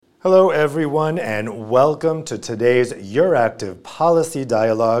Hello, everyone, and welcome to today's Euractiv Policy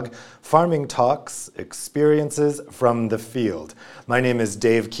Dialogue, Farming Talks, Experiences from the Field. My name is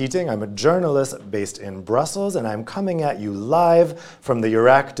Dave Keating. I'm a journalist based in Brussels, and I'm coming at you live from the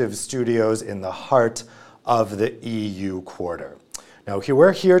Euractiv studios in the heart of the EU Quarter. Now,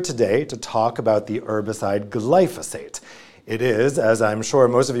 we're here today to talk about the herbicide glyphosate. It is, as I'm sure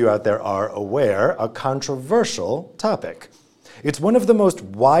most of you out there are aware, a controversial topic. It's one of the most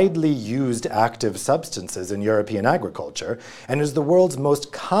widely used active substances in European agriculture and is the world's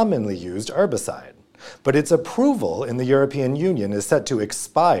most commonly used herbicide. But its approval in the European Union is set to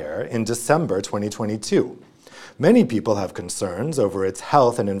expire in December 2022. Many people have concerns over its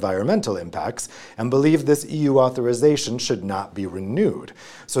health and environmental impacts and believe this EU authorization should not be renewed.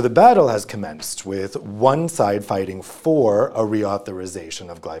 So the battle has commenced with one side fighting for a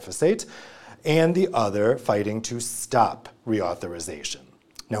reauthorization of glyphosate, and the other fighting to stop reauthorization.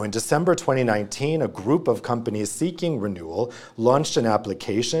 Now, in December 2019, a group of companies seeking renewal launched an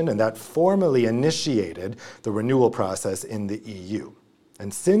application, and that formally initiated the renewal process in the EU.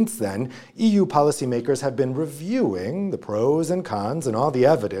 And since then, EU policymakers have been reviewing the pros and cons and all the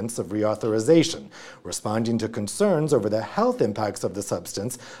evidence of reauthorization, responding to concerns over the health impacts of the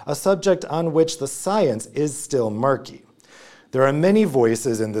substance, a subject on which the science is still murky. There are many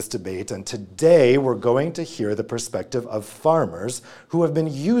voices in this debate, and today we're going to hear the perspective of farmers who have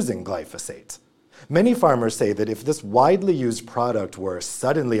been using glyphosate. Many farmers say that if this widely used product were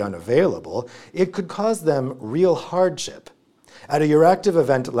suddenly unavailable, it could cause them real hardship. At a Euractiv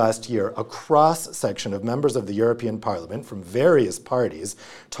event last year, a cross-section of members of the European Parliament from various parties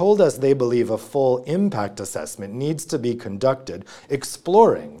told us they believe a full impact assessment needs to be conducted,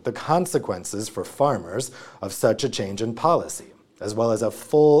 exploring the consequences for farmers of such a change in policy, as well as a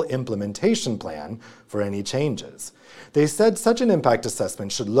full implementation plan for any changes. They said such an impact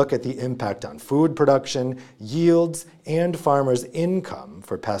assessment should look at the impact on food production, yields, and farmers' income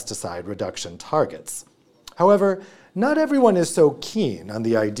for pesticide reduction targets. However, not everyone is so keen on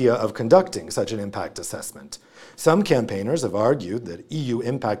the idea of conducting such an impact assessment. Some campaigners have argued that EU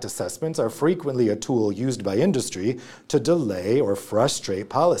impact assessments are frequently a tool used by industry to delay or frustrate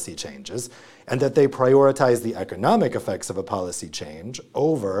policy changes, and that they prioritize the economic effects of a policy change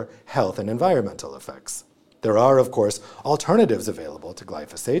over health and environmental effects. There are, of course, alternatives available to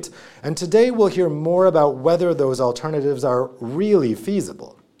glyphosate, and today we'll hear more about whether those alternatives are really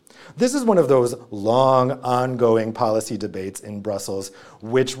feasible. This is one of those long, ongoing policy debates in Brussels,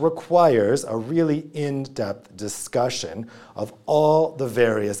 which requires a really in-depth discussion of all the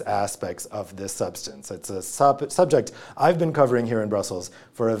various aspects of this substance. It's a subject I've been covering here in Brussels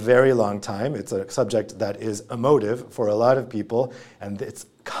for a very long time. It's a subject that is emotive for a lot of people, and it's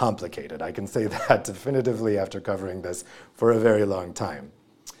complicated. I can say that definitively after covering this for a very long time.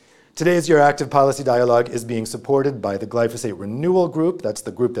 Today's Euractiv Policy Dialogue is being supported by the Glyphosate Renewal Group. That's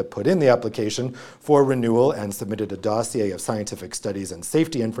the group that put in the application for renewal and submitted a dossier of scientific studies and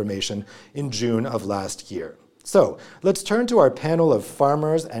safety information in June of last year. So let's turn to our panel of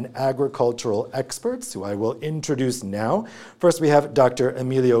farmers and agricultural experts, who I will introduce now. First, we have Dr.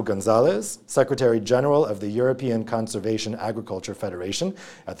 Emilio Gonzalez, Secretary General of the European Conservation Agriculture Federation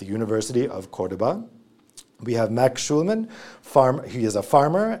at the University of Cordoba. We have Max Schulman. He is a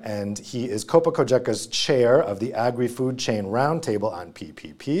farmer, and he is Copa Cogeca's chair of the Agri-Food Chain Roundtable on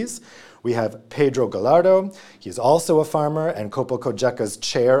PPPs. We have Pedro Gallardo. He's also a farmer and Copa Cogeca's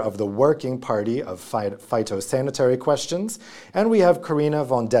chair of the Working Party of Phytosanitary Questions. And we have Carina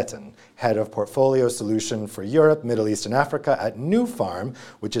von Detten, head of Portfolio Solution for Europe, Middle East, and Africa at New Farm,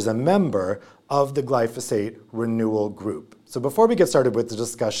 which is a member of the Glyphosate Renewal Group. So before we get started with the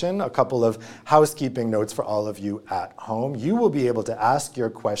discussion, a couple of housekeeping notes for all of you at home. You will be able to ask your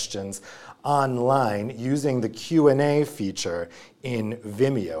questions online using the Q&A feature in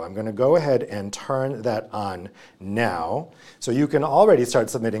Vimeo. I'm going to go ahead and turn that on now. So you can already start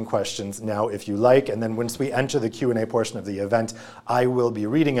submitting questions now if you like, and then once we enter the Q&A portion of the event, I will be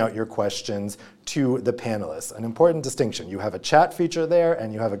reading out your questions to the panelists. An important distinction: you have a chat feature there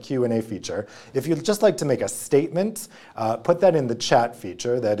and you have a Q&A feature. If you'd just like to make a statement, put that in the chat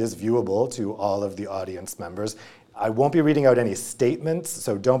feature that is viewable to all of the audience members. I won't be reading out any statements,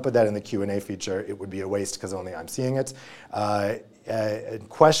 so don't put that in the Q&A feature. It would be a waste because only I'm seeing it.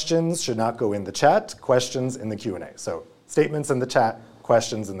 Questions should not go in the chat, questions in the Q&A. So statements in the chat,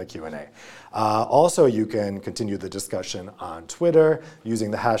 questions in the Q&A. Also, you can continue the discussion on Twitter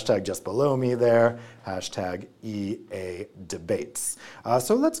using the hashtag just below me there, hashtag EADebates.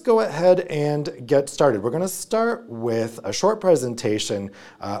 So let's go ahead and get started. We're going to start with a short presentation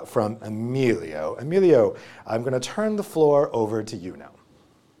from Emilio. Emilio, I'm going to turn the floor over to you now.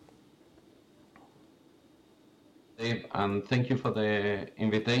 Dave, and thank you for the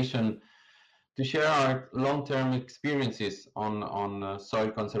invitation to share our long-term experiences on soil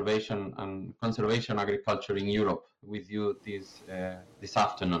conservation and conservation agriculture in Europe with you this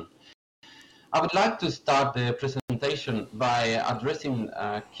afternoon. I would like to start the presentation by addressing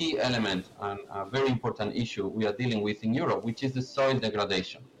a key element and a very important issue we are dealing with in Europe, which is the soil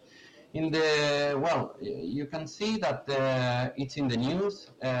degradation. You can see that it's in the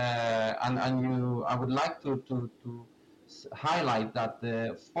news, I would like to highlight that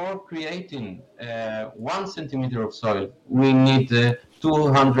for creating 1 centimeter of soil, we need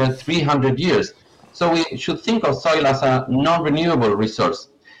 200, 300 years. So we should think of soil as a non-renewable resource.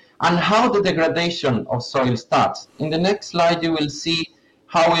 And how the degradation of soil starts. In the next slide, you will see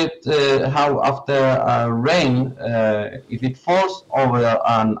how after rain, if it falls over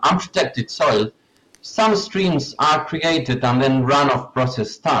an unprotected soil, some streams are created and then runoff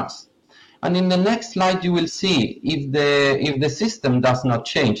process starts. And in the next slide, you will see if the system does not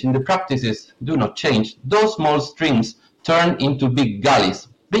change, and the practices do not change, those small streams turn into big gullies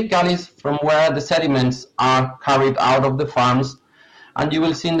from where the sediments are carried out of the farms. And you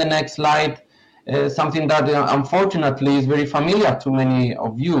will see in the next slide something that unfortunately is very familiar to many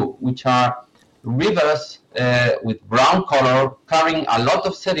of you, which are rivers with brown color carrying a lot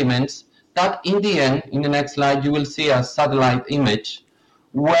of sediments that in the end, in the next slide, you will see a satellite image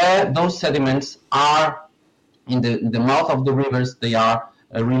where those sediments are in the mouth of the rivers. They are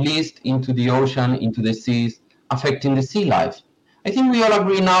released into the ocean, into the seas, affecting the sea life. I think we all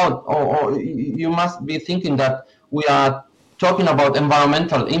agree now, or you must be thinking that we are talking about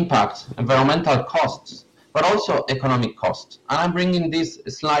environmental impacts, environmental costs, but also economic costs. And I'm bringing this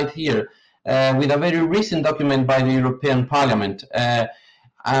slide here with a very recent document by the European Parliament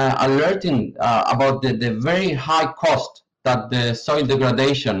alerting about the very high cost that the soil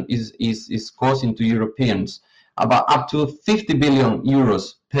degradation is causing to Europeans, about up to 50 billion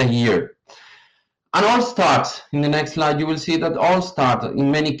euros per year. And all starts, in the next slide, you will see that all start in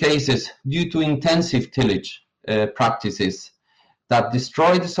many cases due to intensive tillage practices that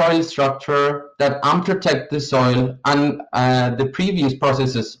destroy the soil structure, that unprotect the soil, and the previous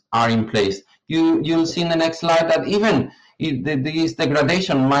processes are in place. You'll see in the next slide that even if this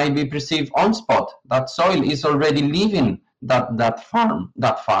degradation might be perceived on spot, that soil is already leaving that farm.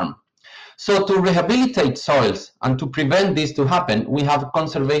 So to rehabilitate soils and to prevent this to happen, we have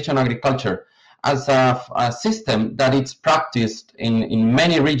conservation agriculture as a system that it's practiced in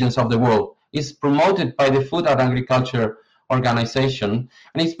many regions of the world. It's promoted by the Food and Agriculture Organization,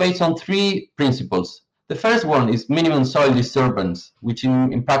 and it's based on 3 principles. The first one is minimum soil disturbance, which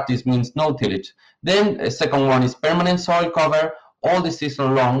in practice means no tillage. Then the second one is permanent soil cover all the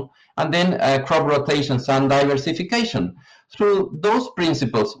season long, and then crop rotations and diversification. Through those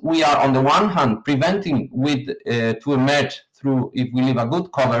principles, we are on the one hand preventing weed to emerge through, if we leave a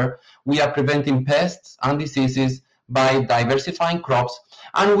good cover, we are preventing pests and diseases by diversifying crops,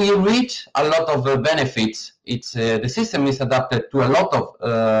 and we reach a lot of benefits. The system is adapted to a lot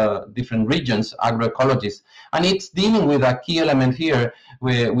of different regions, agroecologists, and it's dealing with a key element here,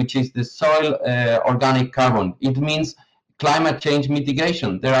 which is the soil organic carbon. It means climate change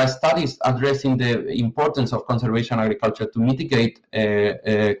mitigation. There are studies addressing the importance of conservation agriculture to mitigate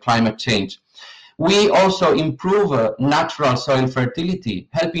climate change. We also improve natural soil fertility,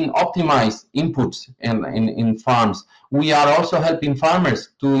 helping optimize inputs in farms. We are also helping farmers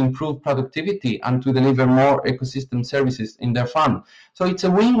to improve productivity and to deliver more ecosystem services in their farm. So it's a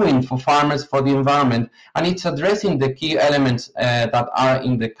win-win for farmers, for the environment, and it's addressing the key elements that are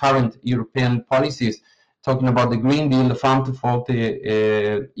in the current European policies, talking about the Green Deal, the Farm to Fork,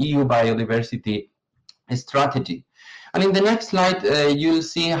 the EU biodiversity strategy. And in the next slide, you'll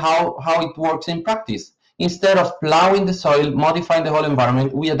see how it works in practice. Instead of plowing the soil, modifying the whole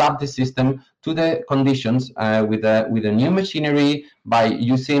environment, we adapt the system to the conditions with a new machinery, by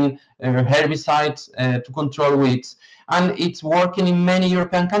using herbicides to control weeds. And it's working in many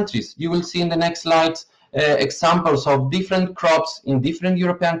European countries. You will see in the next slides examples of different crops in different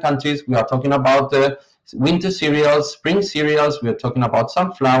European countries. We are talking about winter cereals, spring cereals. We are talking about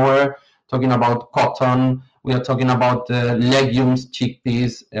sunflower, talking about cotton. We are talking about legumes,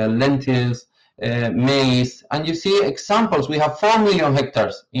 chickpeas, lentils, maize. And you see examples. We have 4 million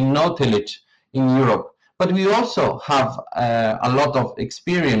hectares in no tillage in Europe. But we also have a lot of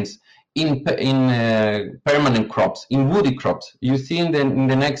experience in permanent crops, in woody crops. You see in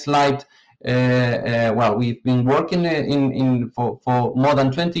the next slide, we've been working for more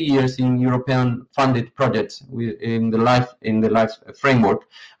than 20 years in European funded projects in the LIFE framework.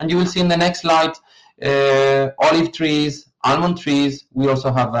 And you will see in the next slide olive trees, almond trees. We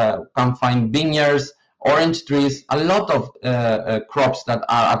also have can find vineyards, orange trees, a lot of crops that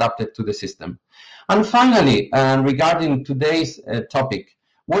are adapted to the system. And finally, regarding today's topic,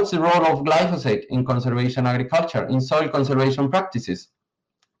 what's the role of glyphosate in conservation agriculture, in soil conservation practices?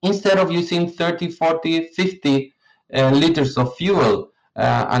 Instead of using 30, 40, 50 liters of fuel,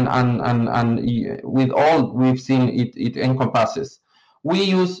 and with all we've seen it encompasses, we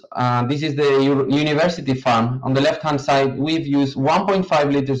use, this is the university farm. On the left-hand side, we've used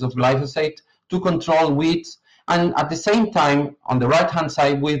 1.5 liters of glyphosate to control weeds. And at the same time, on the right-hand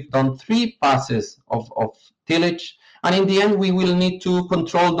side, we've done 3 passes of tillage. And in the end, we will need to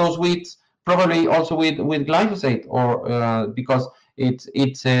control those weeds, probably also with glyphosate, or because it's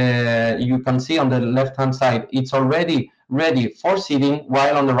you can see on the left-hand side, it's already ready for seeding,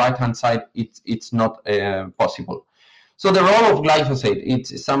 while on the right-hand side, it's not possible. So the role of glyphosate,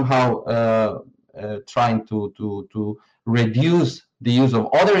 it's somehow trying to reduce the use of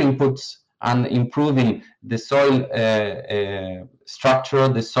other inputs and improving the soil structure,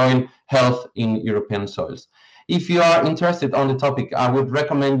 the soil health in European soils. If you are interested on the topic, I would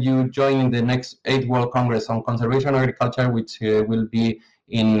recommend you joining the next 8th World Congress on Conservation Agriculture, which will be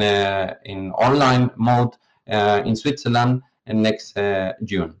in online mode in Switzerland next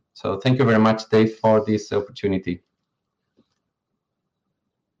June. So thank you very much, Dave, for this opportunity.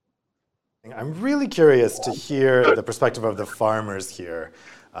 I'm really curious to hear the perspective of the farmers here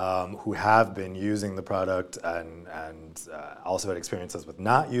who have been using the product and also had experiences with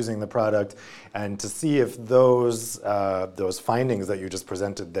not using the product, and to see if those findings that you just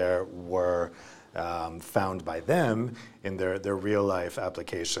presented there were found by them in their real life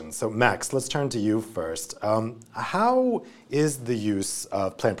applications. So Max, let's turn to you first. How is the use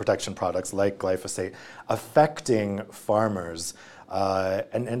of plant protection products like glyphosate affecting farmers?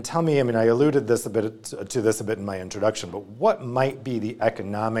 And tell me, I mean, I alluded to this a bit in my introduction, but what might be the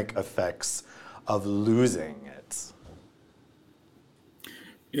economic effects of losing it?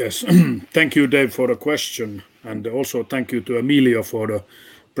 Yes, thank you, Dave, for the question, and also thank you to Emilio for the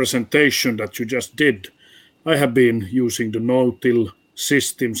presentation that you just did. I have been using the no-till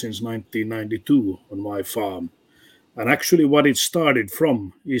system since 1992 on my farm, and actually what it started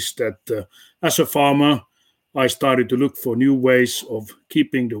from is that as a farmer, I started to look for new ways of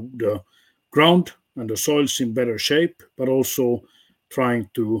keeping the ground and the soils in better shape, but also trying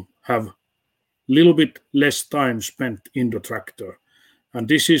to have a little bit less time spent in the tractor. And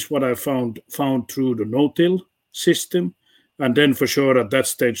this is what I found through the no-till system. And then for sure at that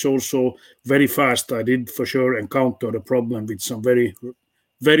stage also very fast I did for sure encounter the problem with some very,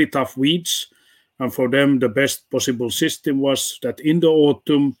 very tough weeds. And for them the best possible system was that in the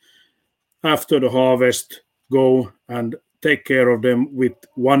autumn, after the harvest, go and take care of them with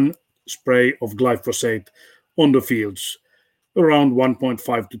one spray of glyphosate on the fields, around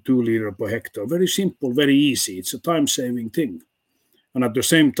 1.5 to 2 liters per hectare. Very simple, very easy. It's a time-saving thing. And at the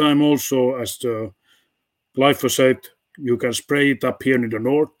same time also, as the glyphosate, you can spray it up here in the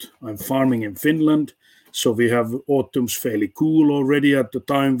north. I'm farming in Finland, so we have autumns fairly cool already at the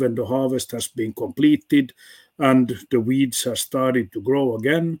time when the harvest has been completed and the weeds have started to grow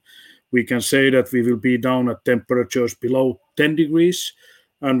again. We can say that we will be down at temperatures below 10 degrees.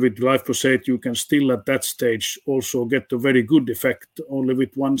 And with glyphosate, you can still at that stage also get a very good effect only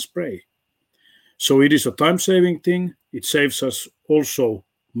with one spray. So it is a time-saving thing. It saves us also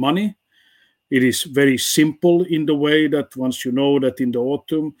money. It is very simple in the way that once you know that in the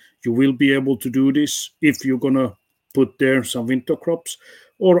autumn, you will be able to do this if you're going to put there some winter crops.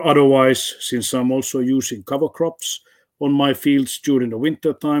 Or otherwise, since I'm also using cover crops on my fields during the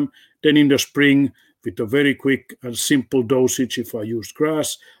winter time, then in the spring, with a very quick and simple dosage, if I use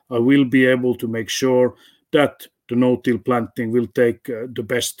grass, I will be able to make sure that the no-till planting will take the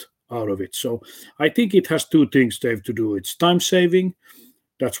best out of it. So I think it has two things, Dave, to do. It's time-saving.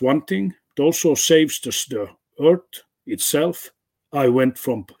 That's one thing. It also saves the earth itself. I went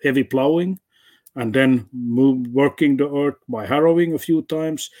from heavy plowing and then working the earth by harrowing a few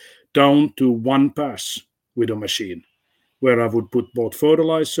times down to one pass with a machine, where I would put both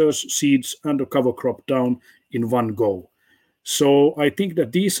fertilizers, seeds, and a cover crop down in one go. So I think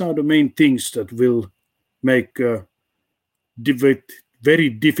that these are the main things that will make it very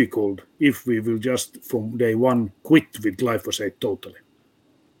difficult if we will just from day one quit with glyphosate totally.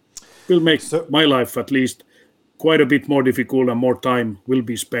 Will make my life at least quite a bit more difficult, and more time will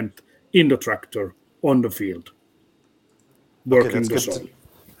be spent in the tractor on the field, working the soil.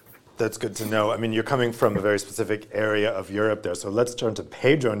 That's good to know. I mean, you're coming from a very specific area of Europe there. So let's turn to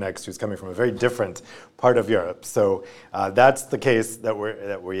Pedro next, who's coming from a very different part of Europe. So that's the case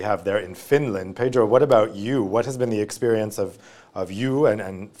that we have there in Finland. Pedro, what about you? What has been the experience of of you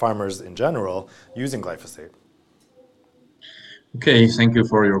and farmers in general using glyphosate? Okay, thank you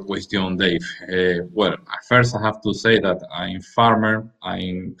for your question, Dave. Well, first I have to say that I'm farmer.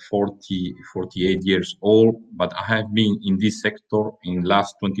 I'm 48 years old, but I have been in this sector in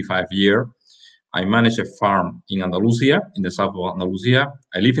last 25 years. I manage a farm in Andalusia, in the south of Andalusia.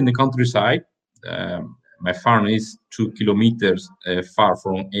 I live in the countryside. My farm is 2 kilometers far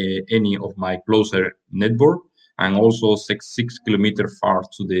from any of my closer neighbor, and also six kilometers far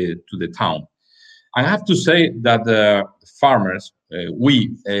to the town. I have to say that farmers,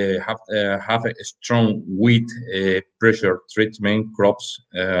 we have a strong weed pressure treatment crops,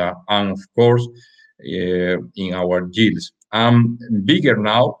 and of course, in our yields.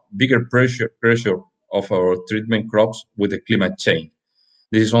 Bigger pressure of our treatment crops with the climate change.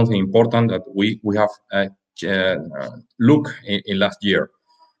 This is something important that we have looked in last year.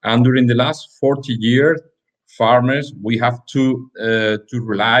 And during the last 40 years, farmers, we have to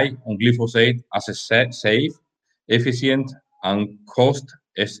rely on glyphosate as a safe, efficient, and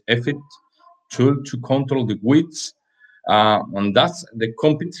cost-effective tool to control the weeds, and that's the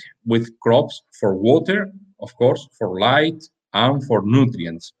compete with crops for water, of course, for light, and for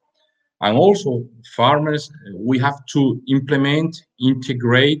nutrients. And also, farmers, we have to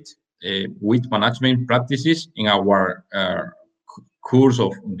integrate weed management practices in our course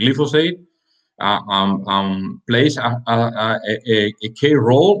of glyphosate, plays a key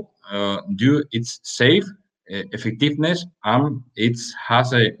role due its safe effectiveness, and it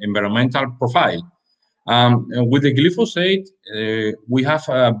has an environmental profile. With the glyphosate, we have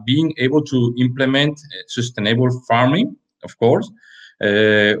been able to implement sustainable farming, of course,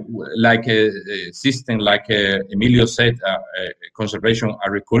 like a system like Emilio said, conservation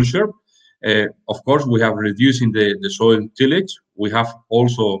agriculture. Of course, we have reducing the soil tillage. We have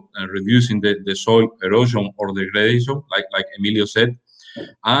also reducing the soil erosion or degradation, like Emilio said.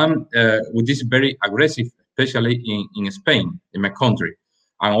 And with this very aggressive, especially in Spain, in my country,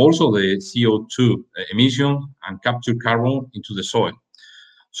 and also the CO2 emission and capture carbon into the soil.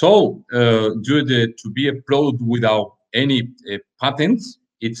 So, to be a product without any patents,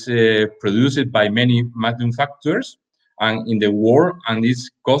 it's produced by many manufacturers and in the world, and this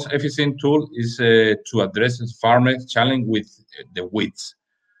cost-efficient tool is to address the farmers' challenge with the weeds.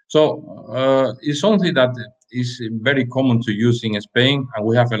 So it's something that is very common to use in Spain, and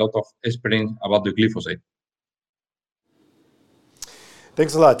we have a lot of experience about the glyphosate.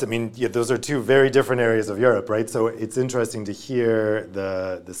 Thanks a lot. I mean, yeah, those are two very different areas of Europe, right? So it's interesting to hear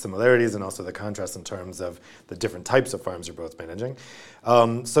the similarities and also the contrast in terms of the different types of farms you're both managing.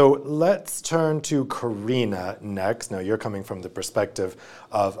 So let's turn to Karina next. Now, you're coming from the perspective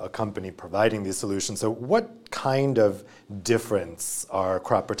of a company providing these solutions. So what kind of difference are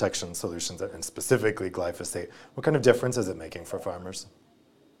crop protection solutions, and specifically glyphosate, what kind of difference is it making for farmers?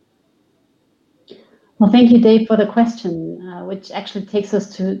 Well, thank you, Dave, for the question, which actually takes us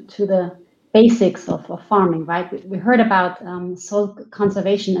to the basics of farming, right? We heard about soil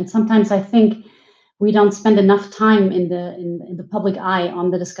conservation, and sometimes I think we don't spend enough time in the public eye on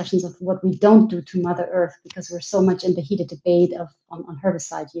the discussions of what we don't do to Mother Earth, because we're so much in the heated debate on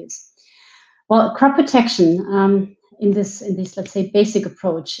herbicide use. Well, crop protection in this, let's say, basic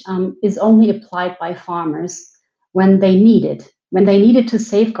approach is only applied by farmers when they need it. When they needed to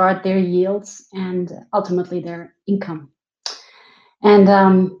safeguard their yields and ultimately their income. And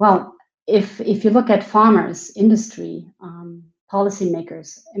well, if you look at farmers, industry,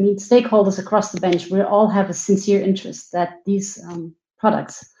 policymakers, I mean, stakeholders across the bench, we all have a sincere interest that these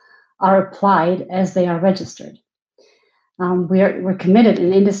products are applied as they are registered. We're committed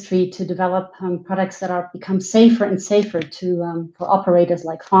in industry to develop products that are become safer and safer for operators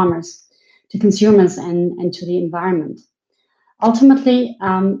like farmers, to consumers, and to the environment. Ultimately,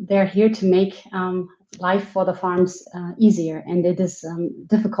 they're here to make life for the farms easier, and it is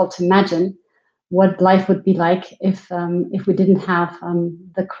difficult to imagine what life would be like if we didn't have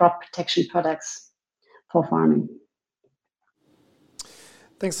the crop protection products for farming.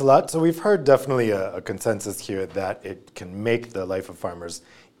 Thanks a lot. So we've heard definitely a consensus here that it can make the life of farmers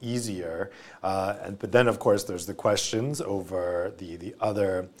easier, but then of course there's the questions over the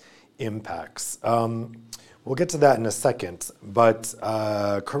other impacts. We'll get to that in a second, but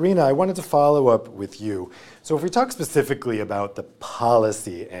Karina, I wanted to follow up with you. So if we talk specifically about the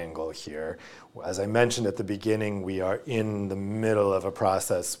policy angle here, as I mentioned at the beginning, we are in the middle of a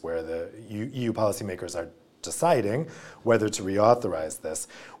process where the EU policymakers are deciding whether to reauthorize this.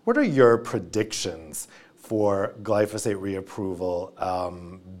 What are your predictions for glyphosate reapproval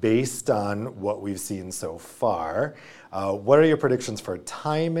based on what we've seen so far? What are your predictions for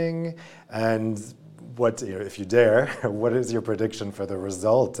timing, and what, if you dare, what is your prediction for the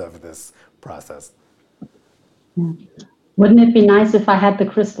result of this process? Wouldn't it be nice if I had the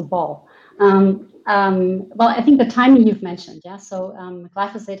crystal ball? Well, I think the timing you've mentioned, yeah. So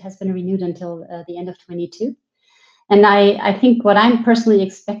glyphosate has been renewed until the end of 22. And I think what I'm personally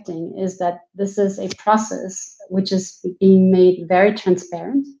expecting is that this is a process which is being made very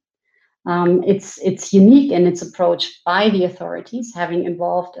transparent. It's unique in its approach by the authorities, having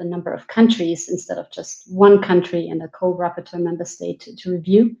involved a number of countries instead of just one country and a co-rapporteur member state to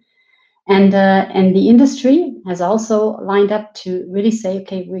review. And the industry has also lined up to really say,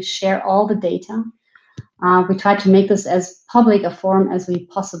 okay, we share all the data. We try to make this as public a forum as we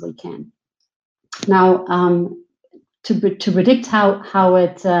possibly can. Now, to predict how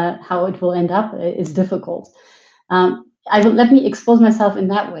it will end up is difficult. Let me expose myself in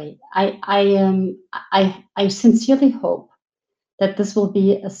that way. I sincerely hope that this will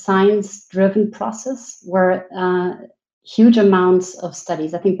be a science-driven process where huge amounts of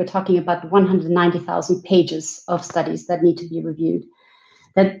studies, I think we're talking about 190,000 pages of studies that need to be reviewed,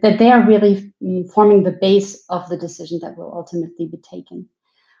 that they are really forming the base of the decision that will ultimately be taken.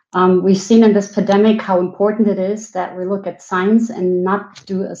 We've seen in this pandemic how important it is that we look at science and not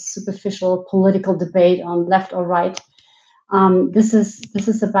do a superficial political debate on left or right. This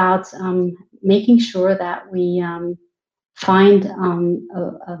is about making sure that we find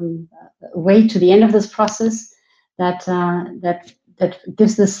a way to the end of this process that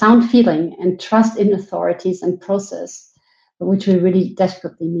gives the sound feeling and trust in authorities and process, which we really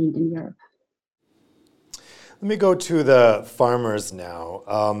desperately need in Europe. Let me go to the farmers now.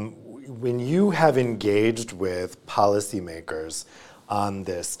 When you have engaged with policymakers on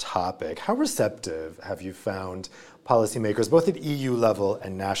this topic, how receptive have you found policymakers, both at EU level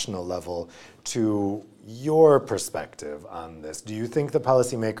and national level, to your perspective on this? Do you think the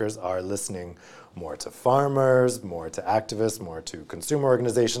policymakers are listening more to farmers, more to activists, more to consumer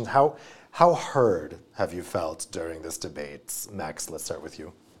organizations? How heard have you felt during this debate? Max, let's start with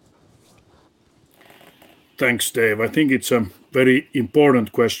you. Thanks, Dave. I think it's a very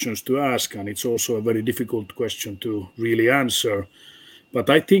important question to ask, and it's also a very difficult question to really answer. But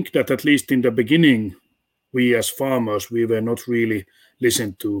I think that at least in the beginning, we as farmers, we were not really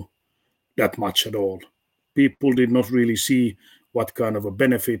listened to that much at all. People did not really see what kind of a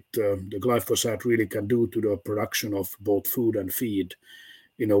benefit the glyphosate really can do to the production of both food and feed.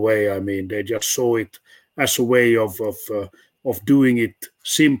 In a way, I mean, they just saw it as a way of doing it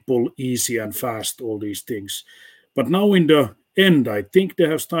simple, easy, and fast, all these things. But now in the end, I think they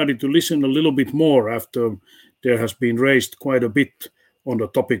have started to listen a little bit more after there has been raised quite a bit on the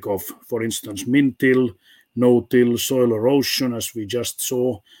topic of, for instance, min-till, no-till, soil erosion, as we just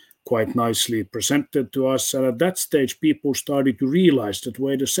saw, quite nicely presented to us. And at that stage, people started to realize that,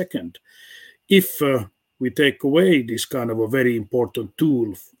 wait a second, if we take away this kind of a very important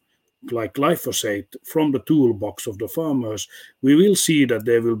tool like glyphosate from the toolbox of the farmers, we will see that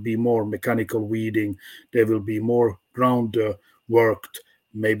there will be more mechanical weeding, there will be more ground worked,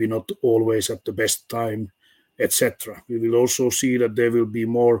 maybe not always at the best time, etc. We will also see that there will be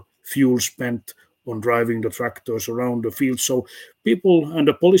more fuel spent on driving the tractors around the field. So people and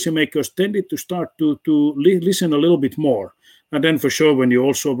the policymakers tended to start to listen a little bit more. And then for sure, when you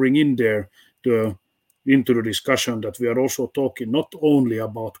also bring in there into the discussion that we are also talking not only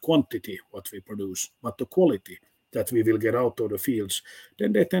about quantity, what we produce, but the quality that we will get out of the fields,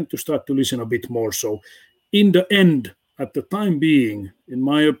 then they tend to start to listen a bit more. So in the end, at the time being, in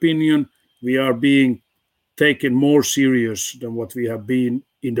my opinion, we are being taken more serious than what we have been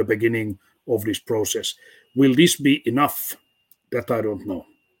in the beginning of this process. Will this be enough? That I don't know.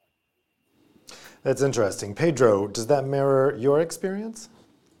 That's interesting. Pedro, does that mirror your experience?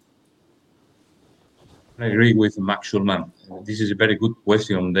 I agree with Max Schulman. This is a very good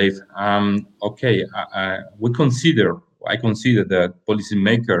question, Dave. Okay, I consider that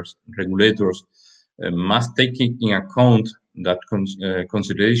policymakers, regulators must take in account that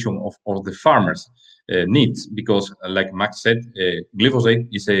consideration of the farmers' needs, because, like Max said, glyphosate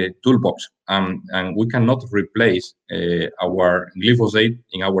is a toolbox, and we cannot replace our glyphosate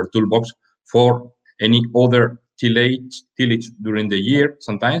in our toolbox for any other tillage during the year,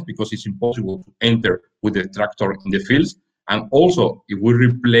 sometimes because it's impossible to enter with the tractor in the fields. And also, if we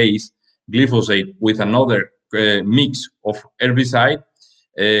replace glyphosate with another mix of herbicide,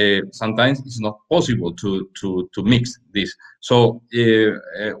 sometimes it's not possible to mix this. So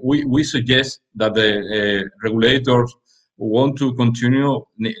we suggest that the regulators want to continue,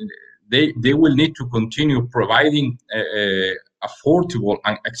 they will need to continue providing affordable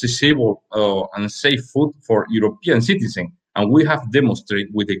and accessible and safe food for European citizens. And we have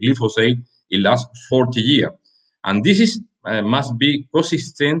demonstrated with the glyphosate in last 40 years. And this is must be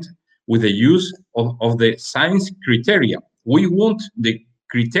consistent with the use of the science criteria. We want the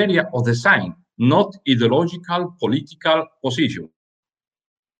criteria of the science, not ideological political position.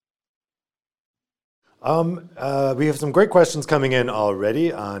 We have some great questions coming in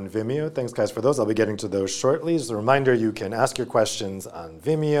already on Vimeo. Thanks, guys, for those. I'll be getting to those shortly. As a reminder, you can ask your questions on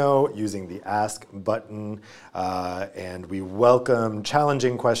Vimeo using the Ask button, and we welcome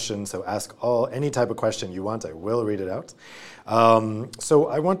challenging questions, so ask any type of question you want. I will read it out. So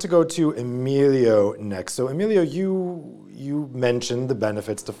I want to go to Emilio next. So Emilio, you mentioned the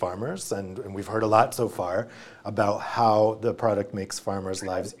benefits to farmers, and we've heard a lot so far about how the product makes farmers'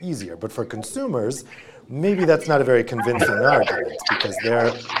 lives easier. But for consumers, maybe that's not a very convincing argument, because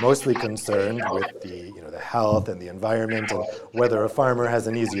they're mostly concerned with the health and the environment, and whether a farmer has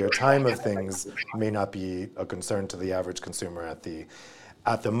an easier time of things may not be a concern to the average consumer at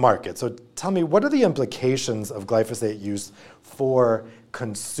the market. So tell me, what are the implications of glyphosate use for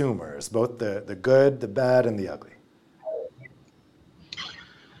consumers, both the good, the bad, and the ugly?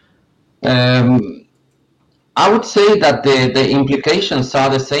 I would say that the implications are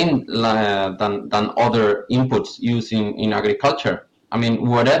the same than other inputs used in agriculture. I mean,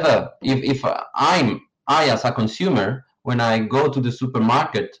 whatever, if I as a consumer, when I go to the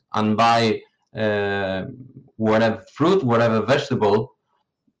supermarket and buy whatever fruit, whatever vegetable,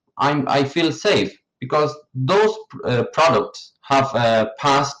 I feel safe, because those products have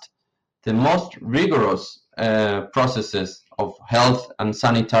passed the most rigorous processes of health and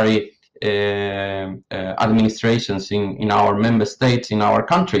sanitary administrations in our member states, in our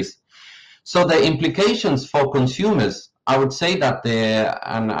countries. So the implications for consumers, I would say that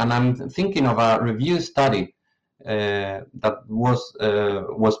and I'm thinking of a review study that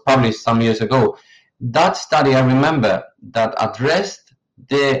was published some years ago. That study, I remember, that addressed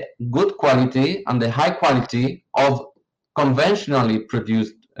the good quality and the high quality of conventionally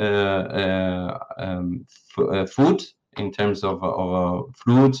produced food, in terms of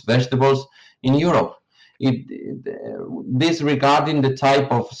fruits, vegetables in Europe. This regarding the type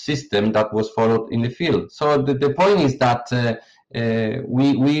of system that was followed in the field. So the point is that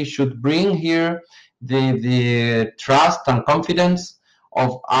we should bring here the trust and confidence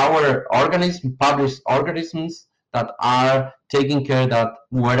of our published organisms that are taking care that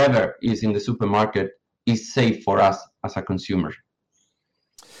whatever is in the supermarket is safe for us as a consumer.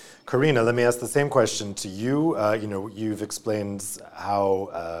 Karina, let me ask the same question to you. You've explained how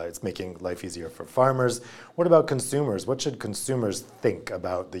it's making life easier for farmers. What about consumers? What should consumers think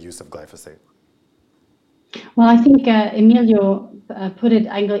about the use of glyphosate? Well, I think Emilio put it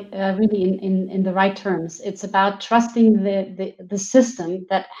really in the right terms. It's about trusting the system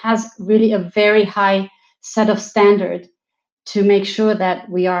that has really a very high set of standard to make sure that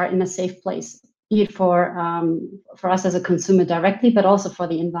we are in a safe place, be it for us as a consumer directly, but also for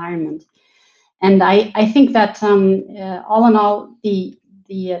the environment. And I think that all in all,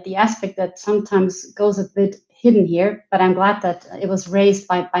 the aspect that sometimes goes a bit hidden here, but I'm glad that it was raised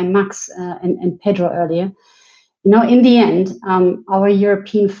by Max and Pedro earlier. In the end, our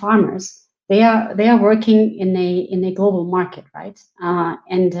European farmers, they are working in a global market, right?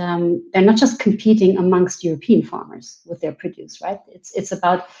 And they're not just competing amongst European farmers with their produce, right? It's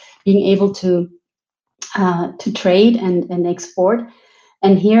about being able to trade and export.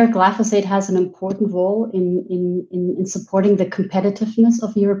 And here, glyphosate has an important role in supporting the competitiveness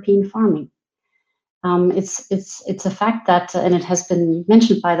of European farming. It's a fact that, and it has been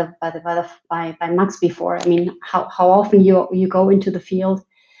mentioned by Max before. I mean, how often you go into the field,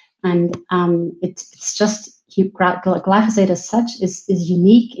 and it's just glyphosate as such is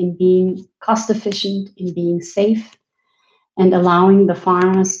unique in being cost efficient, in being safe, and allowing the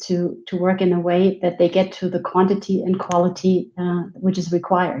farmers to work in a way that they get to the quantity and quality which is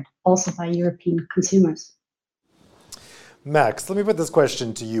required also by European consumers. Max, let me put this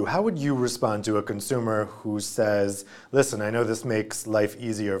question to you. How would you respond to a consumer who says, listen, I know this makes life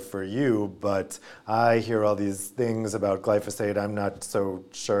easier for you, but I hear all these things about glyphosate, I'm not so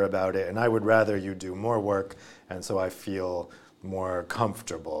sure about it, and I would rather you do more work, and so I feel more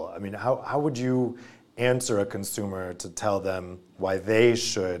comfortable. I mean, how would you answer a consumer to tell them why they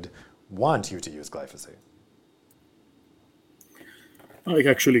should want you to use glyphosate? I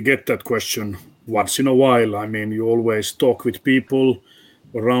actually get that question once in a while. I mean, you always talk with people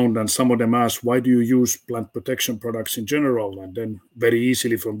around, and some of them ask, why do you use plant protection products in general? And then very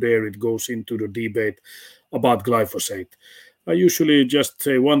easily from there it goes into the debate about glyphosate. I usually just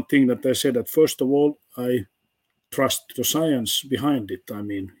say one thing that I said, that first of all, I trust the science behind it. I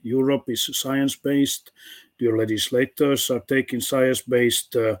mean, Europe is science-based. The legislators are taking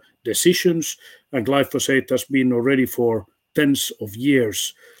science-based decisions, and glyphosate has been already for tens of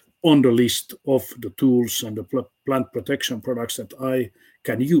years on the list of the tools and the plant protection products that I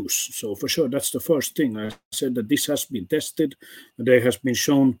can use. So for sure, that's the first thing. I said that this has been tested, and there has been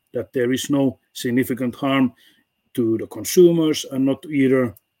shown that there is no significant harm to the consumers and not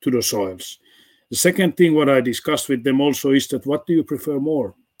either to the soils. The second thing what I discussed with them also is that what do you prefer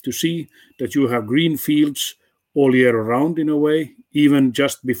more? To see that you have green fields all year around in a way, even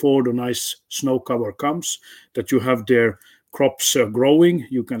just before the nice snow cover comes, that you have their crops growing.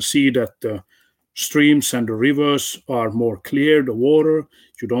 You can see that the streams and the rivers are more clear, the water.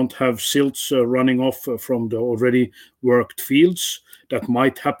 You don't have silts running off from the already worked fields. That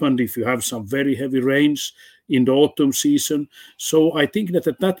might happen if you have some very heavy rains in the autumn season. So I think that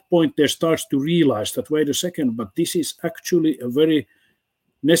at that point they starts to realize that, wait a second, but this is actually a very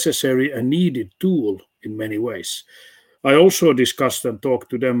necessary and needed tool in many ways. I also discussed and talk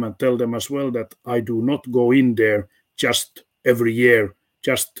to them and tell them as well that I do not go in there just every year,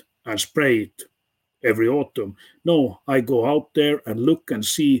 just and spray it every autumn. No, I go out there and look and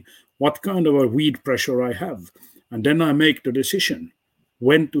see what kind of a weed pressure I have. And then I make the decision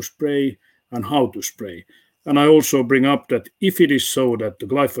when to spray and how to spray. And I also bring up that if it is so that the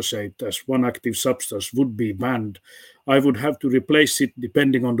glyphosate as one active substance would be banned, I would have to replace it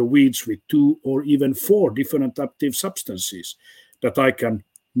depending on the weeds with 2 or even 4 different active substances that I can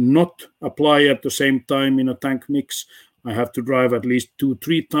not apply at the same time in a tank mix. I have to drive at least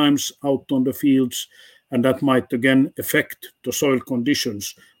 2-3 times out on the fields, and that might again affect the soil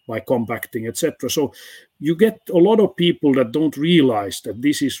conditions by compacting, etc. So you get a lot of people that don't realize that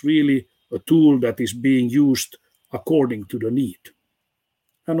this is really a tool that is being used according to the need,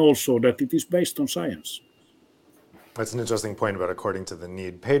 and also that it is based on science. That's an interesting point about according to the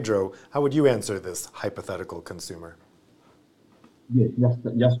need. Pedro, how would you answer this hypothetical consumer? Yeah,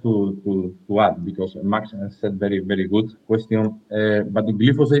 just to add, because Max said very, very good question, but the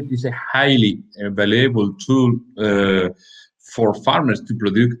glyphosate is a highly valuable tool for farmers to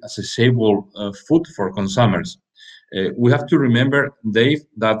produce as a stable food for consumers. We have to remember, Dave,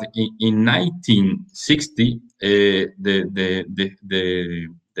 that in 1960, the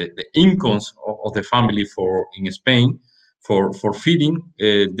incomes of the family in Spain for feeding,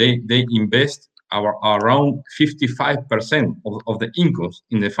 they invest around 55% of the incomes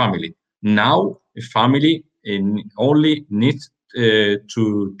in the family. Now, a family only needs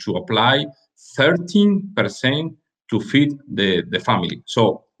to apply 13% to feed the family.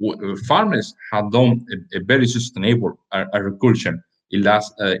 So farmers have done a very sustainable agriculture in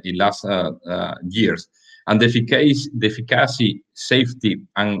last years, and the efficacy, safety,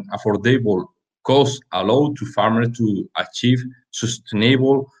 and affordable costs allow to farmers to achieve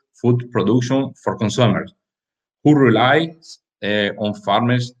sustainable food production for consumers who rely on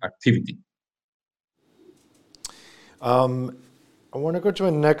farmers' activity. I want to go to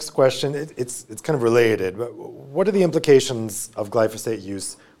a next question. It's kind of related, but what are the implications of glyphosate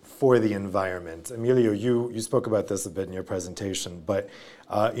use for the environment? Emilio, you spoke about this a bit in your presentation, but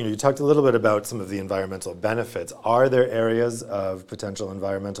you talked a little bit about some of the environmental benefits. Are there areas of potential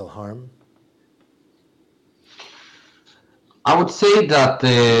environmental harm? I would say that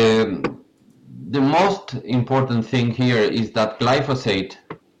the most important thing here is that glyphosate,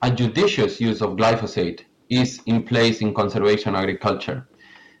 a judicious use of glyphosate, is in place in conservation agriculture.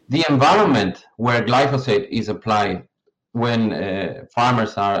 The environment where glyphosate is applied when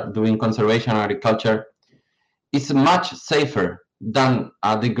farmers are doing conservation agriculture is much safer than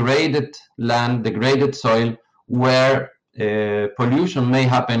a degraded land, degraded soil, where pollution may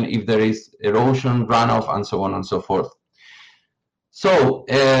happen if there is erosion, runoff, and so on and so forth. So,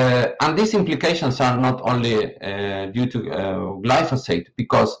 and these implications are not only due to glyphosate,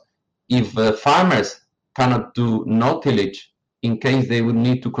 because if farmers cannot do no tillage in case they would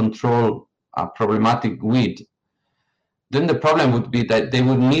need to control a problematic weed, then the problem would be that they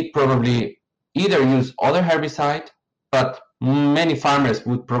would need probably either use other herbicide, but many farmers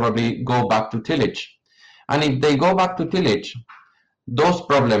would probably go back to tillage. And if they go back to tillage, those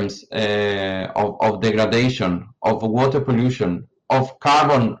problems of degradation, of water pollution, of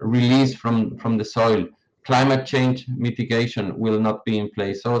carbon release from the soil, climate change mitigation will not be in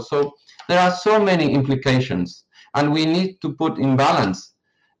place. So there are so many implications, and we need to put in balance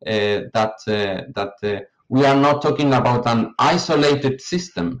that we are not talking about an isolated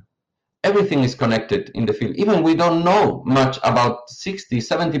system. Everything is connected in the field. Even we don't know much about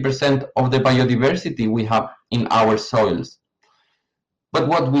 60-70% of the biodiversity we have in our soils. But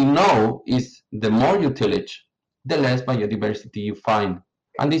what we know is the more you tillage, the less biodiversity you find.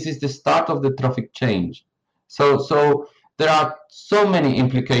 And this is the start of the trophic change. So there are so many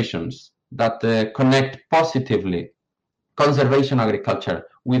implications that connect positively conservation agriculture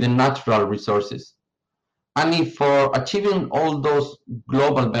with the natural resources. And if for achieving all those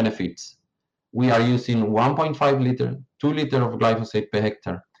global benefits, we are using 1.5 liter, 2 liter of glyphosate per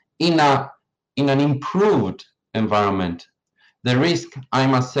hectare in an improved environment, the risk, I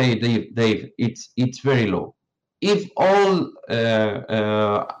must say, Dave, it's very low. If all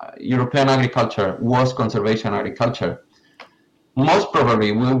European agriculture was conservation agriculture, most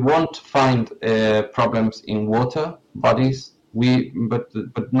probably we won't find problems in water bodies. But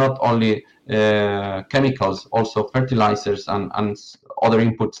not only chemicals, also fertilizers and other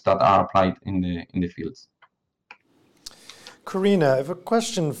inputs that are applied in the fields. Karina, I have a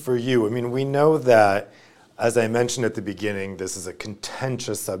question for you. I mean, we know that, as I mentioned at the beginning, this is a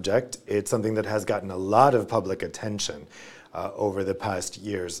contentious subject. It's something that has gotten a lot of public attention over the past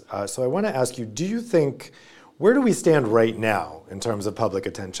years. So I want to ask you, do you think, where do we stand right now in terms of public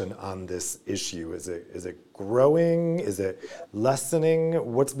attention on this issue? Is it growing? Is it lessening?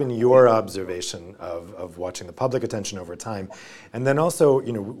 What's been your observation of watching the public attention over time? And then also,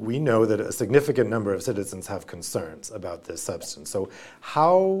 we know that a significant number of citizens have concerns about this substance. So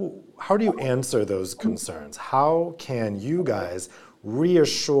how do you answer those concerns? How can you guys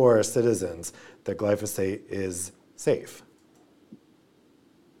reassure citizens that glyphosate is safe?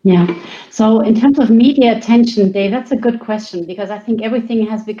 Yeah. So in terms of media attention, Dave, that's a good question, because I think everything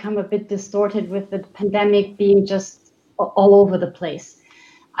has become a bit distorted with the pandemic being just all over the place.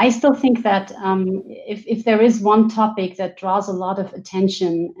 I still think that if there is one topic that draws a lot of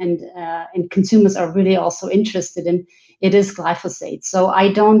attention and consumers are really also interested in, it is glyphosate. So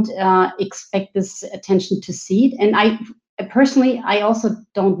I don't expect this attention to cede. And I personally also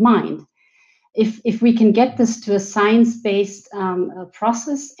don't mind. If we can get this to a science-based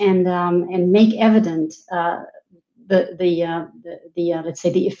process and make evident the let's say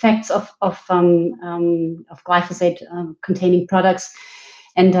the effects of glyphosate containing products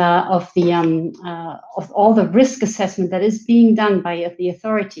and of all the risk assessment that is being done by the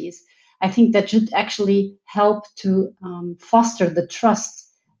authorities, I think that should actually help to foster the trust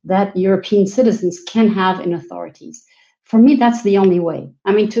that European citizens can have in authorities. For me, that's the only way.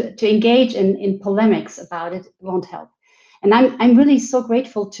 I mean, to engage in polemics about it won't help. And I'm really so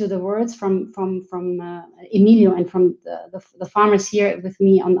grateful to the words from Emilio and from the farmers here with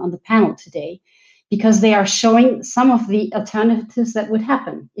me on the panel today, because they are showing some of the alternatives that would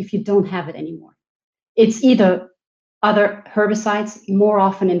happen if you don't have it anymore. It's either other herbicides more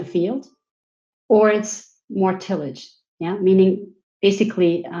often in the field, or it's more tillage, meaning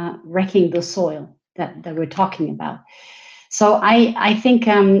basically wrecking the soil that we're talking about. So I think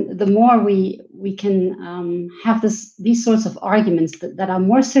the more we can have these sorts of arguments that are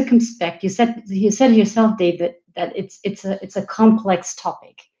more circumspect. You said yourself, Dave, that it's a complex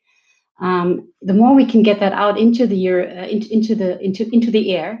topic. The more we can get that out into the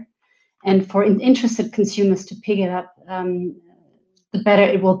air, and for interested consumers to pick it up, the better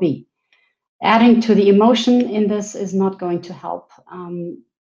it will be. Adding to the emotion in this is not going to help.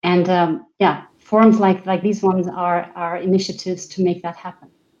 Forums like these ones are initiatives to make that happen.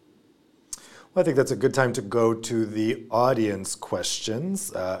 Well, I think that's a good time to go to the audience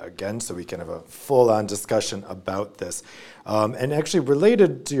questions again, so we can have a full-on discussion about this. And actually,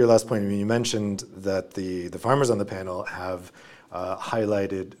 related to your last point, I mean, you mentioned that the farmers on the panel have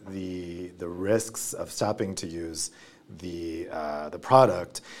highlighted the risks of stopping to use the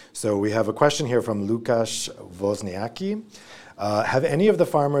product. So we have a question here from Lukasz Wozniacki. Have any of the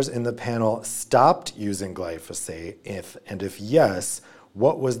farmers in the panel stopped using glyphosate? If yes,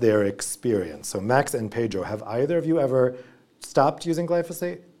 what was their experience? So Max and Pedro, have either of you ever stopped using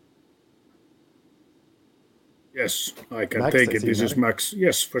glyphosate? Yes, I can Max, take it. This is Max.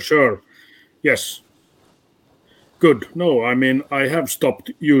 Yes, for sure. Yes. Good. No, I mean, I have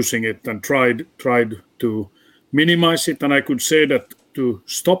stopped using it and tried to minimize it. And I could say that to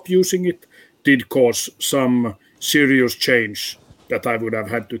stop using it did cause some serious change that I would have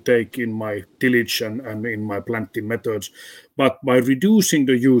had to take in my tillage and in my planting methods. But by reducing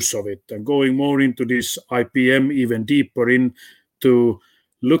the use of it and going more into this IPM, even deeper into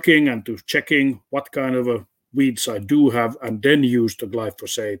looking and to checking what kind of weeds I do have, and then use the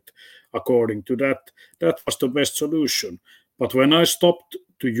glyphosate according to that, that was the best solution. But when I stopped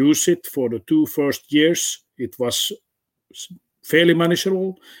to use it for the 2 first years, it was fairly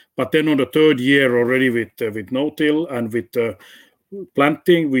manageable. But then on the 3rd year already with no-till and with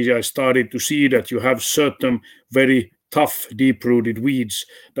planting, I started to see that you have certain very tough, deep-rooted weeds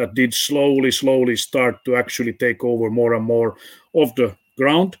that did slowly start to actually take over more and more of the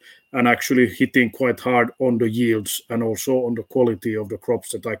ground. and actually hitting quite hard on the yields and also on the quality of the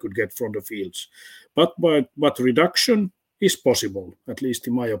crops that I could get from the fields. But reduction is possible, at least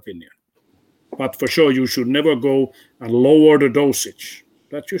in my opinion. But for sure, you should never go and lower the dosage.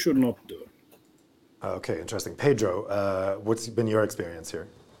 That you should not do. Okay, interesting. Pedro, what's been your experience here?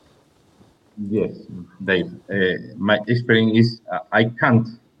 Yes, Dave. My experience is I can't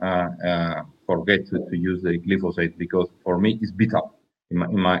forget to use the glyphosate because for me it's vital. In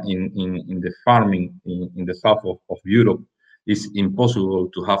the farming in the south of Europe, it's impossible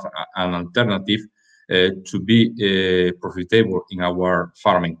to have an alternative to be profitable in our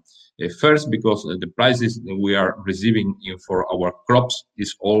farming. First, because the prices we are receiving for our crops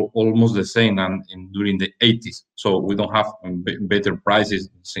is almost the same than during the 80s. So we don't have better prices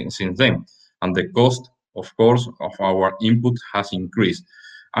since then. And the cost, of course, of our input has increased.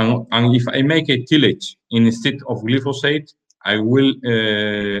 And if I make a tillage instead of glyphosate, I will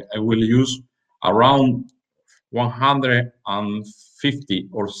use around 150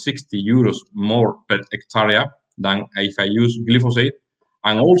 or 60 euros more per hectare than if I use glyphosate.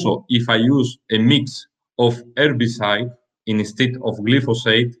 And also, if I use a mix of herbicide instead of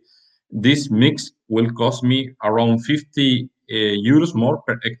glyphosate, this mix will cost me around 50 euros more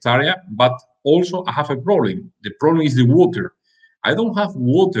per hectare. But also, I have a problem. The problem is the water. I don't have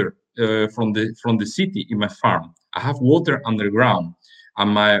water from the city in my farm. I have water underground,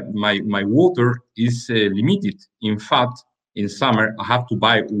 and my water is limited. In fact, in summer, I have to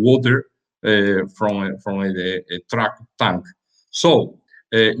buy water from a truck tank. So,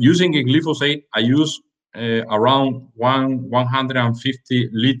 using a glyphosate, I use around 150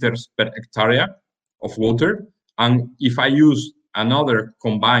 liters per hectare of water. And if I use another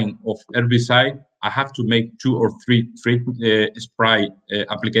combine of herbicide, I have to make 2 or 3 spray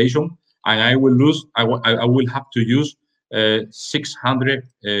application, and I will have to use 600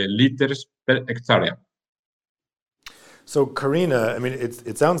 liters per hectare. So, Karina, I mean,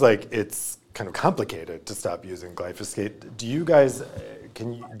 it sounds like it's kind of complicated to stop using glyphosate. Do you guys,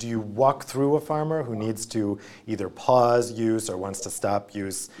 do you walk through a farmer who needs to either pause use or wants to stop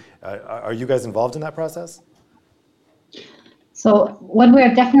use? Are you guys involved in that process? So what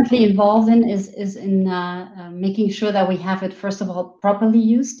we're definitely involved in is in making sure that we have it, first of all, properly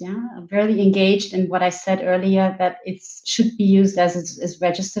used. Yeah, I'm very engaged in what I said earlier, that it should be used as it is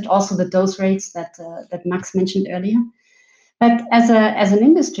registered. Also, the dose rates that Max mentioned earlier. But as an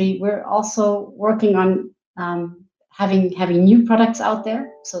industry, we're also working on having new products out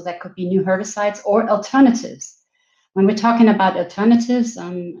there. So that could be new herbicides or alternatives. When we're talking about alternatives,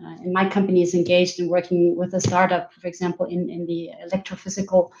 and my company is engaged in working with a startup, for example, in the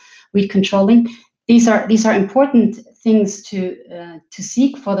electrophysical weed controlling. These are important things to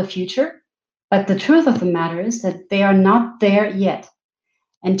seek for the future. But the truth of the matter is that they are not there yet.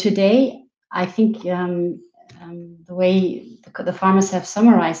 And today, I think the way the farmers have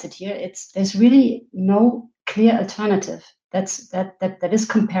summarized it here, there's really no clear alternative that is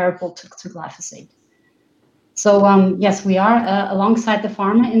comparable to glyphosate. So yes, we are alongside the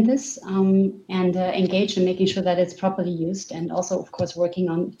farmer in this and engaged in making sure that it's properly used, and also, of course, working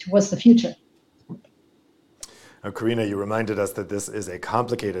on towards the future. Karina, you reminded us that this is a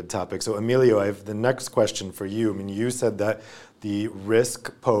complicated topic. So Emilio, I have the next question for you. I mean, you said that the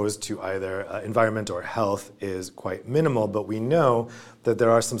risk posed to either environment or health is quite minimal, but we know that there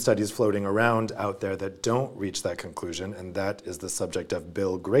are some studies floating around out there that don't reach that conclusion, and that is the subject of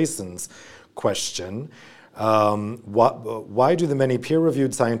Bill Grayson's question. Why do the many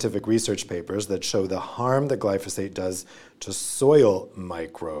peer-reviewed scientific research papers that show the harm that glyphosate does to soil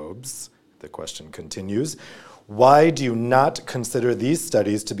microbes, the question continues, why do you not consider these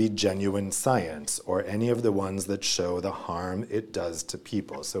studies to be genuine science, or any of the ones that show the harm it does to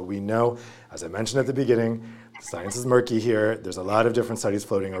people? So we know, as I mentioned at the beginning, science is murky here. There's a lot of different studies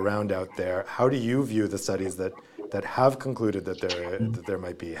floating around out there. How do you view the studies that have concluded that there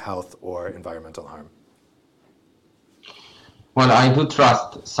might be health or environmental harm? Well, I do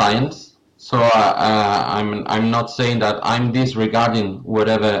trust science, so I'm not saying that I'm disregarding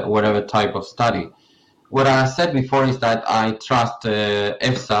whatever type of study. What I said before is that I trust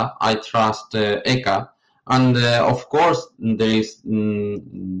EFSA, I trust ECHA, and of course there is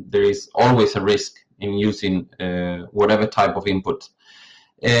always a risk in using whatever type of input.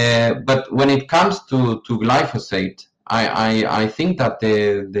 But when it comes to glyphosate, I think that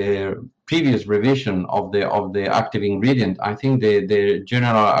the previous revision of the active ingredient, I think the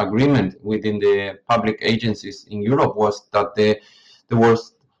general agreement within the public agencies in Europe was that there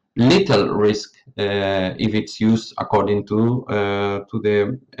was little risk if it's used according to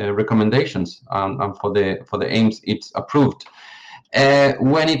the recommendations and for the aims it's approved.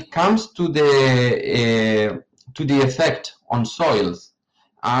 When it comes to the effect on soils,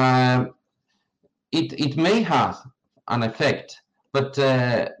 it may have an effect, but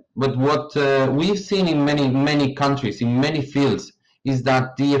what we've seen in many countries, in many fields, is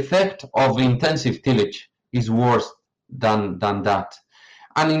that the effect of intensive tillage is worse than that.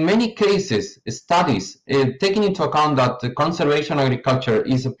 And in many cases, studies, taking into account that the conservation agriculture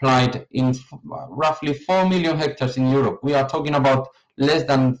is applied in roughly 4 million hectares in Europe, we are talking about less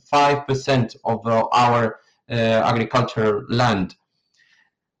than 5% of our agricultural land.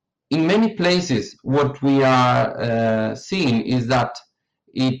 In many places, what we are seeing is that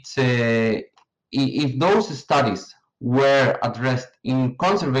if those studies were addressed in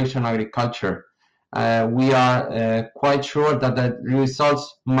conservation agriculture, we are quite sure that the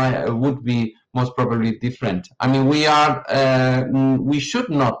results would be most probably different. I mean, we should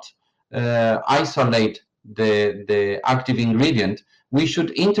not isolate the active ingredient. We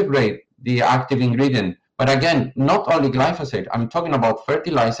should integrate the active ingredient. But again, not only glyphosate. I'm talking about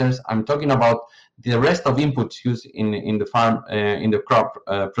fertilizers. I'm talking about the rest of inputs used in the farm, in the crop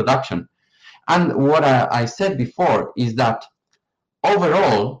production. And what I said before is that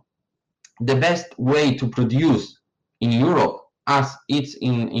overall, the best way to produce in Europe, as it's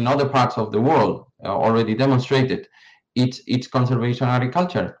in other parts of the world already demonstrated, it's conservation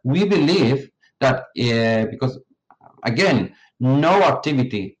agriculture. We believe that because, again, no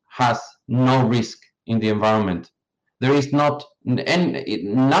activity has no risk in the environment. There is not, and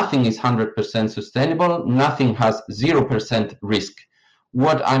nothing is 100% sustainable. Nothing has 0% risk.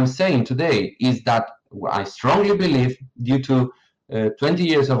 What I'm saying today is that I strongly believe, due to 20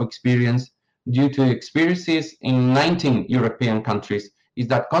 years of experience, due to experiences in 19 European countries, is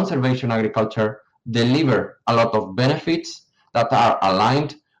that conservation agriculture deliver a lot of benefits that are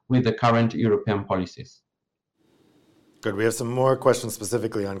aligned with the current European policies. Good. We have some more questions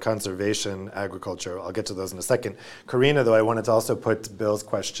specifically on conservation agriculture. I'll get to those in a second. Karina, though, I wanted to also put Bill's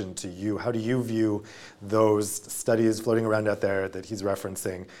question to you. How do you view those studies floating around out there that he's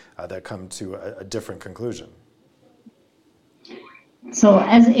referencing that come to a different conclusion? So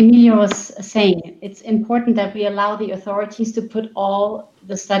as Emilio was saying, it's important that we allow the authorities to put all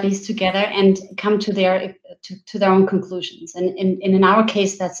the studies together and come to their own conclusions. And in our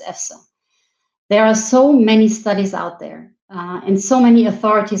case, that's EFSA. There are so many studies out there, and so many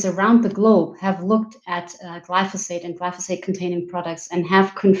authorities around the globe have looked at glyphosate and glyphosate-containing products and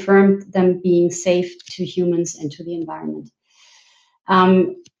have confirmed them being safe to humans and to the environment.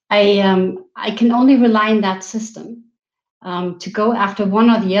 I can only rely on that system. To go after one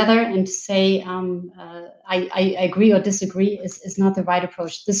or the other and to say I agree or disagree is not the right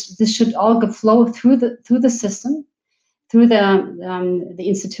approach. This should all flow through the system, through the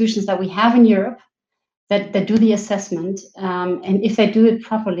institutions that we have in Europe that do the assessment, and if they do it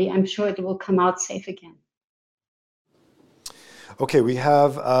properly, I'm sure it will come out safe again. Okay, we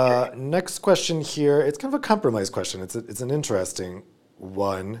have next question here. It's kind of a compromise question. It's an interesting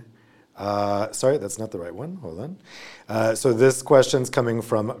one. Sorry, that's not the right one. Hold on. So this question's coming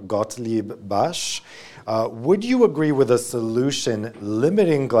from Gottlieb Basch. Would you agree with a solution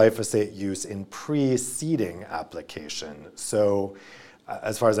limiting glyphosate use in pre-seeding application? So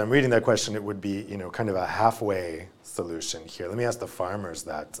as far as I'm reading that question, it would be, kind of a halfway solution here. Let me ask the farmers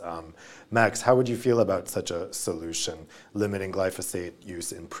that. Max, how would you feel about such a solution limiting glyphosate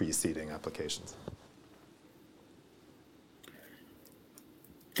use in pre-seeding applications?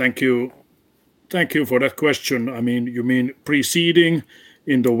 Thank you. Thank you for that question. I mean, you mean pre-seeding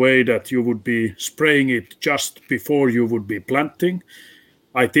in the way that you would be spraying it just before you would be planting.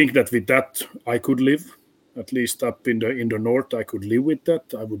 I think that with that I could live, at least up in the north. I could live with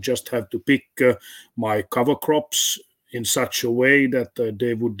that. I would just have to pick my cover crops in such a way that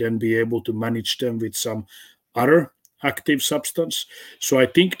they would then be able to manage them with some other active substance. So I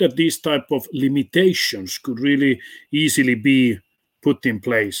think that these type of limitations could really easily be put in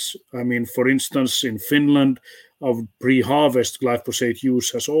place. I mean, for instance, in Finland, our pre-harvest glyphosate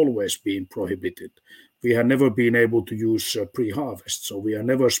use has always been prohibited. We have never been able to use pre-harvest, so we are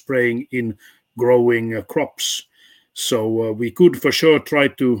never spraying in growing crops. So we could for sure try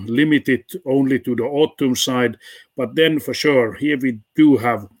to limit it only to the autumn side, but then for sure here we do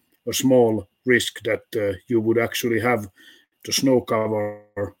have a small risk that you would actually have the snow cover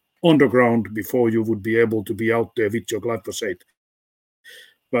on the ground before you would be able to be out there with your glyphosate.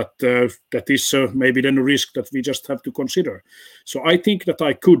 But that is maybe then a risk that we just have to consider. So I think that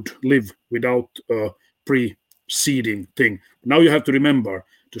I could live without a pre-seeding thing. Now you have to remember,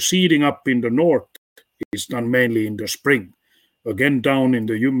 the seeding up in the north is done mainly in the spring. Again, down in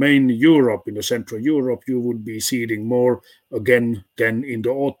the main Europe, in the Central Europe, you would be seeding more again than in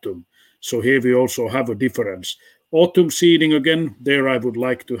the autumn. So here we also have a difference. Autumn seeding again, there I would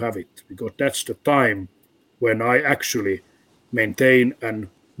like to have it, because that's the time when I actually maintain and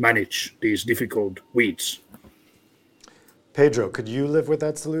manage these difficult weeds. Pedro, could you live with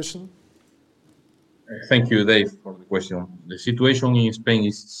that solution? Thank you, Dave, for the question. The situation in Spain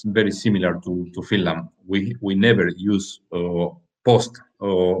is very similar to Finland. We never use post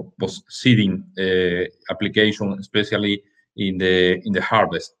seeding application, especially in the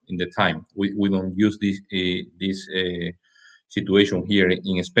harvest, in the time. We don't use this situation here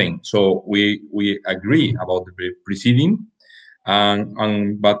in Spain. So we agree about the preceding,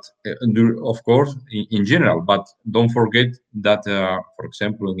 but of course in general. But don't forget that, for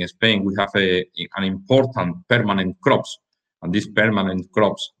example, in Spain we have an important permanent crops, and these permanent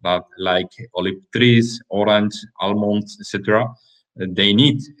crops that like olive trees, orange, almonds, etc. They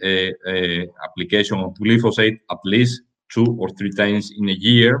need application of glyphosate at least 2 or 3 times in a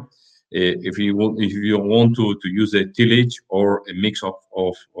year. If you want to use a tillage or a mix of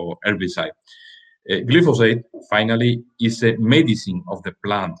herbicide. Glyphosate finally is a medicine of the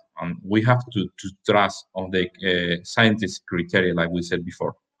plant, and we have to trust on the scientific criteria, like we said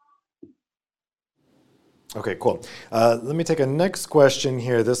before. Okay, cool. Let me take a next question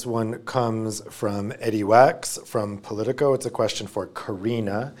here. This one comes from Eddie Wax from Politico. It's a question for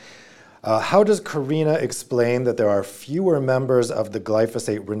Karina. How does Karina explain that there are fewer members of the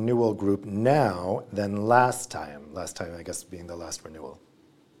glyphosate renewal group now than last time? Last time, I guess, being the last renewal.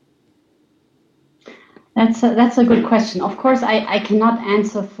 That's a good question. Of course, I cannot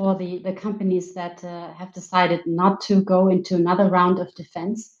answer for the companies that have decided not to go into another round of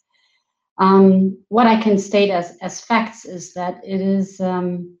defense. What I can state as facts is that it is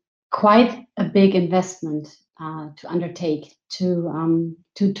quite a big investment to undertake to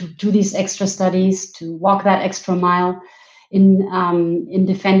do these extra studies, to walk that extra mile in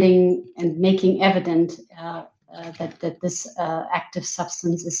defending and making evident that this active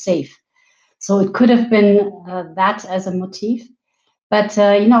substance is safe. So it could have been that as a motif, but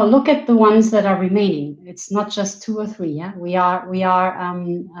look at the ones that are remaining. It's not just 2 or 3. Yeah, we are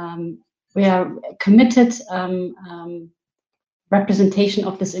committed representation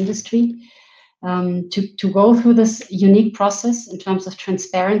of this industry to go through this unique process in terms of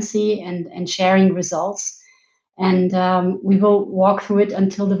transparency and sharing results, and we will walk through it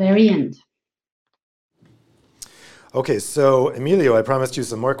until the very end. Okay, so Emilio, I promised you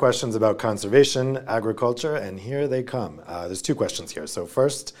some more questions about conservation, agriculture, and here they come. There's 2 questions here. So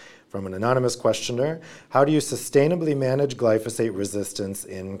first, from an anonymous questioner, how do you sustainably manage glyphosate resistance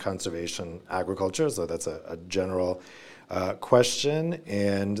in conservation agriculture? So that's a general question.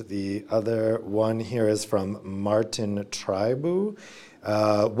 And the other one here is from Martin Tribu.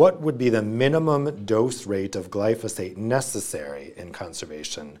 What would be the minimum dose rate of glyphosate necessary in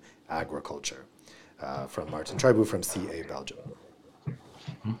conservation agriculture? From Martin Tribu from CA Belgium.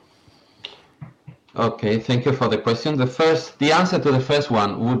 Okay, thank you for the question. The answer to the first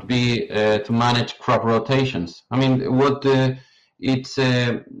one would be to manage crop rotations. I mean, what it's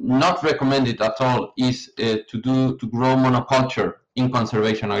not recommended at all is to grow monoculture in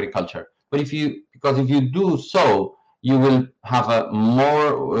conservation agriculture. But if you do so, you will have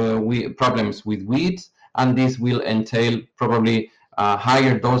more problems with weeds, and this will entail probably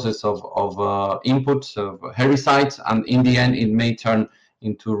higher doses of inputs of herbicides, and in the end it may turn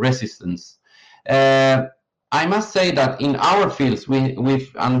into resistance. I must say that in our fields we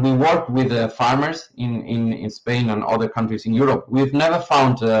work with farmers in Spain and other countries in Europe. We've never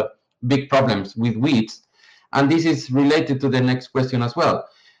found big problems with weeds, and this is related to the next question as well,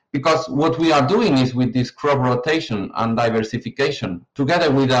 because what we are doing is, with this crop rotation and diversification,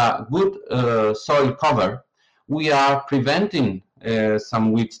 together with a good soil cover, we are preventing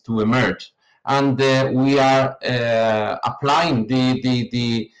some weeds to emerge, and we are applying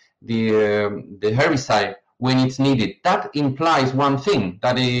the herbicide when it's needed. That implies one thing,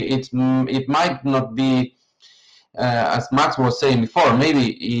 that it might not be, as Max was saying before,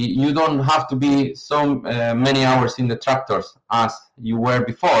 maybe you don't have to be so many hours in the tractors as you were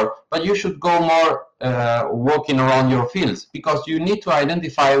before, but you should go more walking around your fields, because you need to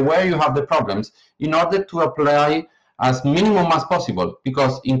identify where you have the problems in order to apply as minimum as possible,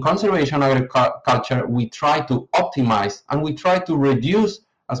 because in conservation agriculture we try to optimize and we try to reduce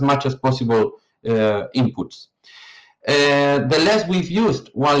as much as possible inputs. The less we've used,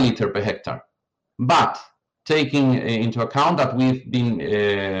 1 liter per hectare, but taking into account that we've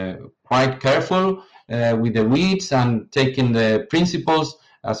been quite careful with the weeds and taking the principles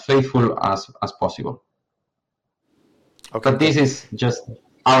as faithful as possible. Okay. But this is just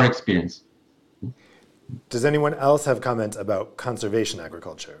our experience. Does anyone else have comments about conservation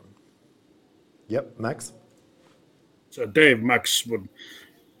agriculture? Yep, Max? So Dave, Max would.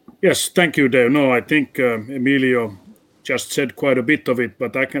 Yes, thank you, Dave. No, I think Emilio just said quite a bit of it,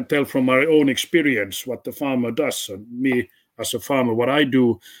 but I can tell from my own experience what the farmer does. And me as a farmer, what I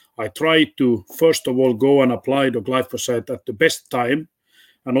do, I try to first of all go and apply the glyphosate at the best time,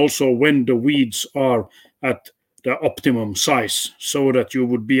 and also when the weeds are at the optimum size, so that you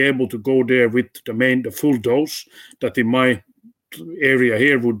would be able to go there with the full dose, that in my area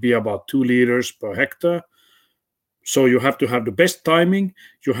here would be about 2 liters per hectare. So you have to have the best timing,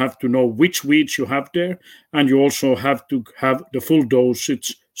 you have to know which weeds you have there, and you also have to have the full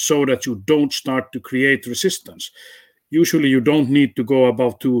dosage so that you don't start to create resistance. Usually you don't need to go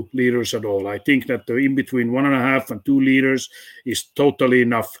above 2 liters at all. I think that the in between 1.5 and 2 liters is totally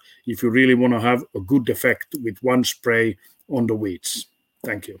enough if you really want to have a good effect with one spray on the weeds.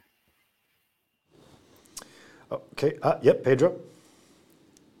 Thank you. Okay, yep, Pedro.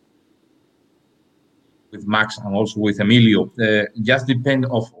 With Max and also with Emilio, just depend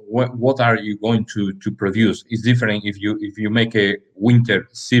of what are you going to produce. It's different if you make a winter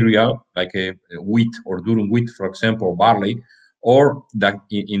cereal like a wheat or durum wheat, for example, or barley, or that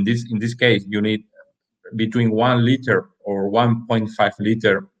in this case you need between 1 liter or 1.5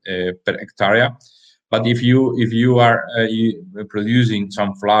 liter per hectare. But if you are producing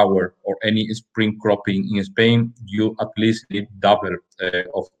some flour or any spring cropping in Spain, you at least need double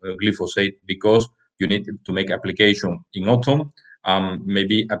of glyphosate, because you need to make application in autumn,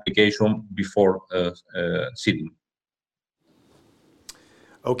 maybe application before seeding.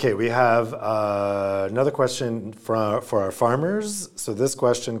 Okay, we have another question for our farmers. So this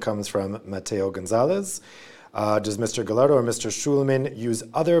question comes from Mateo Gonzalez. Does Mr. Gallardo or Mr. Schulman use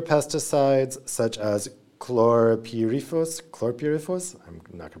other pesticides such as chlorpyrifos, I'm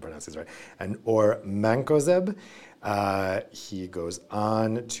not going to pronounce these right, or mancozeb? He goes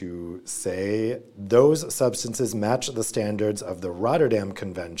on to say, those substances match the standards of the Rotterdam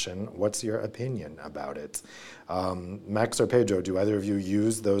Convention. What's your opinion about it? Max or Pedro, do either of you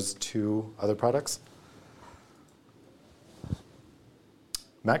use those 2 other products?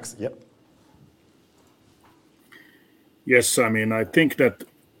 Max, yep. Yes, I mean, I think that,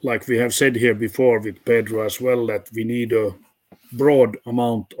 like we have said here before with Pedro as well, that we need a broad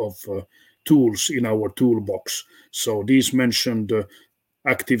amount of tools in our toolbox. So these mentioned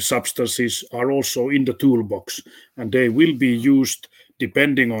active substances are also in the toolbox, and they will be used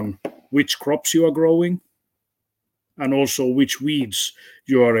depending on which crops you are growing and also which weeds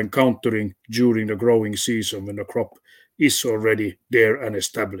you are encountering during the growing season when the crop is already there and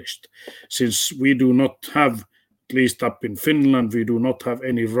established. Since we do not have, at least up in Finland, we do not have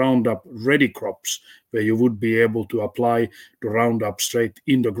any Roundup ready crops where you would be able to apply the Roundup straight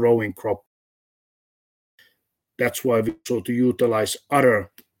in the growing crop. That's why we also to utilize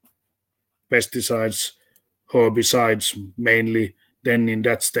other pesticides, herbicides mainly, then in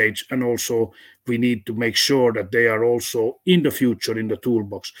that stage. And also we need to make sure that they are also in the future in the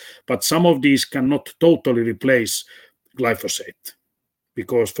toolbox. But some of these cannot totally replace glyphosate.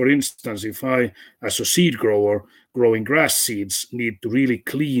 Because, for instance, if I, as a seed grower, growing grass seeds, need to really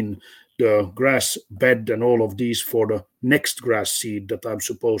clean the grass bed and all of these for the next grass seed that I'm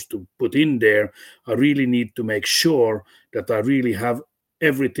supposed to put in there, I really need to make sure that I really have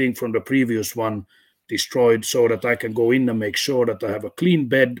everything from the previous one destroyed, so that I can go in and make sure that I have a clean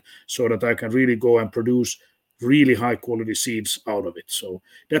bed, so that I can really go and produce really high quality seeds out of it. So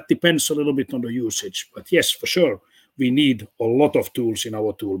that depends a little bit on the usage. But yes, for sure, we need a lot of tools in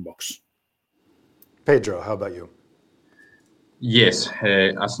our toolbox. Pedro, how about you? Yes,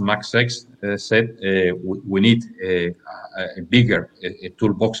 as Max said, we need a bigger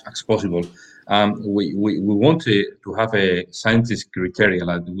toolbox as possible. We want to have a scientific criteria,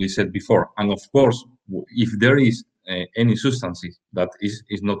 like we said before. And of course, if there is any substance that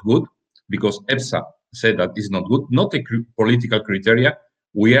is not good, because EFSA said that is not good, not a political criteria,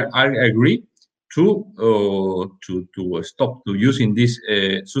 I agree to stop to using this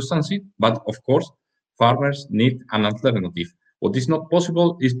substance. But of course, farmers need an alternative. What is not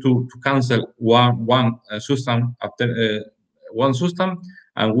possible is to cancel one substance after one substance,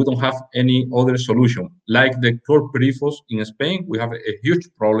 and we don't have any other solution. Like the chlorpyrifos in Spain, we have a huge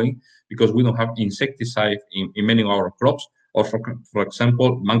problem because we don't have insecticide in many of our crops, or for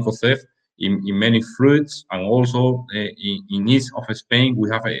example, mancozeb in many fruits, and also in east of Spain, we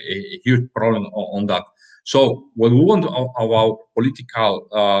have a huge problem on that. So what we want about politicians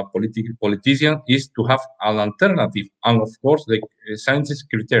is to have an alternative, and of course the scientific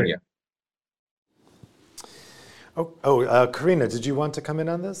criteria. Karina, did you want to come in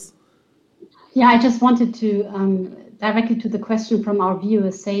on this? Yeah, I just wanted to directly to the question from our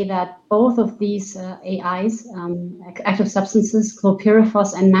viewers say that both of these AIs, active substances,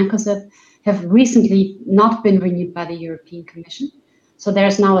 chlorpyrifos and mancozeb, have recently not been renewed by the European Commission. So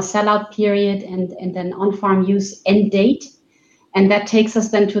there's now a sellout period and then on-farm use end date. And that takes us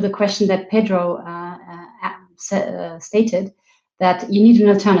then to the question that Pedro stated, that you need an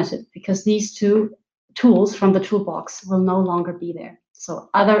alternative because these two tools from the toolbox will no longer be there. So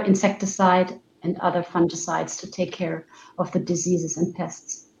other insecticide and other fungicides to take care of the diseases and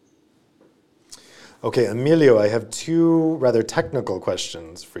pests. Okay, Emilio, I have two rather technical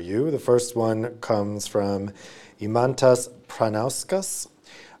questions for you. The first one comes from Imantas Pranauskas.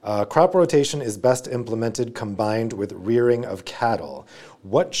 Crop rotation is best implemented combined with rearing of cattle.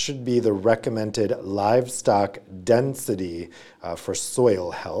 What should be the recommended livestock density for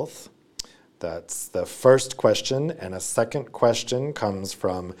soil health? That's the first question. And a second question comes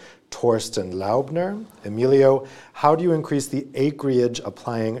from Torsten Laubner. Emilio, how do you increase the acreage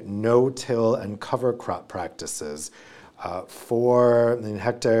applying no-till and cover crop practices? 4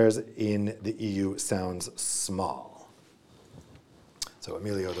 hectares in the EU sounds small. So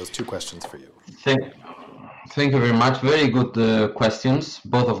Emilio, those two questions for you. Thank you very much. Very good questions,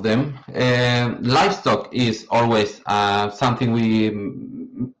 both of them. Livestock is always something we,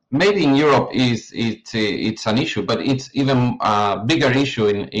 maybe in Europe it's an issue, but it's even a bigger issue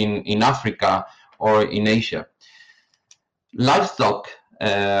in Africa or in Asia. Livestock,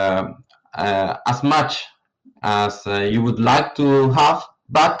 as much as you would like to have,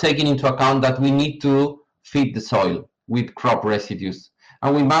 but taking into account that we need to feed the soil with crop residues.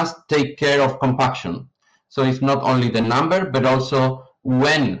 And we must take care of compaction. So it's not only the number, but also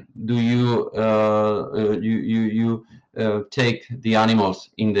when do you take the animals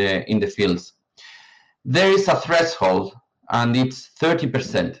in the fields. There is a threshold, and it's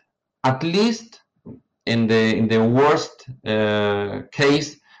 30%. At least in the worst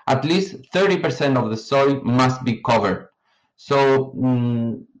case, at least 30% of the soil must be covered. So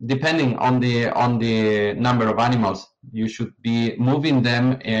depending on the number of animals, you should be moving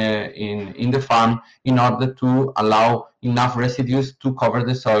them in the farm in order to allow enough residues to cover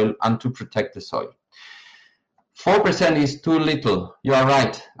the soil and to protect the soil. 4% is too little. You are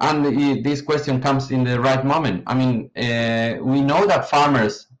right, and this question comes in the right moment. I mean, we know that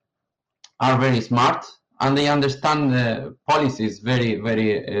farmers are very smart and they understand the policies very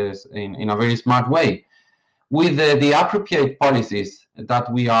in a very smart way. With the appropriate policies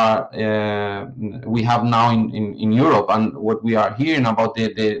that we have now in Europe, and what we are hearing about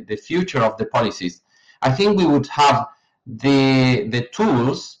the future of the policies, I think we would have the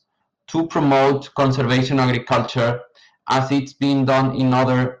tools to promote conservation agriculture as it's been done in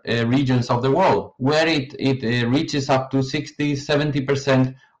other regions of the world, where it reaches up to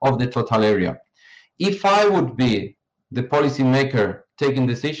 60-70% of the total area. If I would be the policymaker taking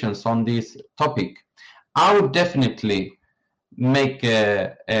decisions on this topic, I would definitely make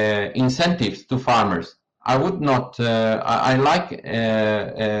incentives to farmers. I would not. I like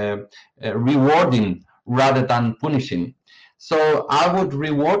rewarding rather than punishing. So I would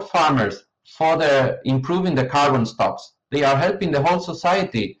reward farmers for their improving the carbon stocks. They are helping the whole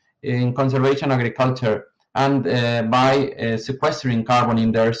society in conservation agriculture and by sequestering carbon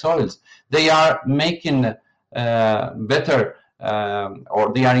in their soils. They are making better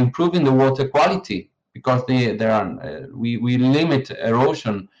or they are improving the water quality, because we limit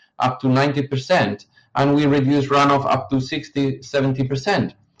erosion up to 90% and we reduce runoff up to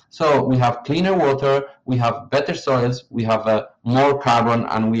 60-70%. So we have cleaner water, we have better soils, we have more carbon,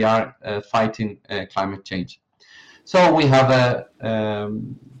 and we are fighting climate change. So we have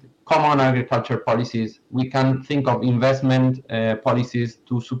common agriculture policies. We can think of investment policies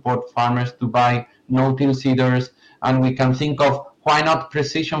to support farmers to buy no-till seeders, and we can think of why not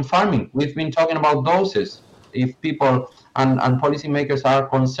precision farming. We've been talking about doses. If people and policymakers are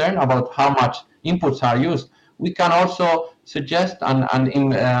concerned about how much inputs are used, we can also suggest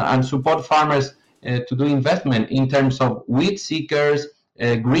and support farmers to do investment in terms of weed seekers,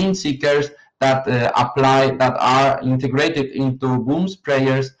 green seekers that are integrated into boom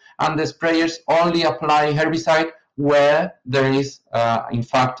sprayers, and the sprayers only apply herbicide where there is in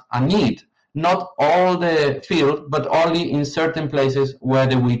fact a need. Not all the field, but only in certain places where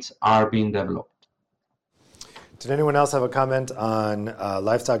the weeds are being developed. Did anyone else have a comment on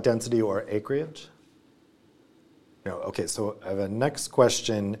livestock density or acreage? No. Okay, so I have a next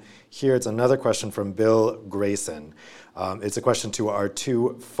question here. It's another question from Bill Grayson. It's a question to our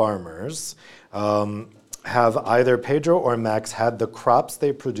two farmers. have either Pedro or Max had the crops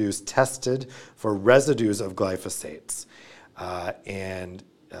they produce tested for residues of glyphosates?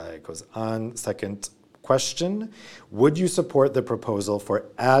 It goes on. Second question, would you support the proposal for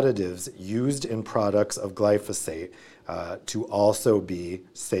additives used in products of glyphosate to also be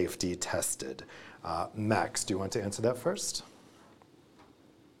safety tested? Max, do you want to answer that first?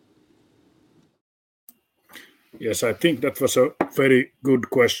 Yes, I think that was a very good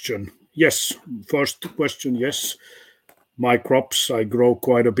question. Yes, first question, yes. My crops, I grow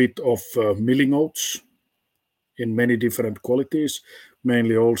quite a bit of milling oats in many different qualities,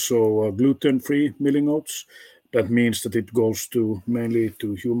 mainly also gluten-free milling oats. That means that it goes mainly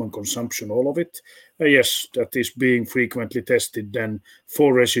to human consumption, all of it. Yes, that is being frequently tested then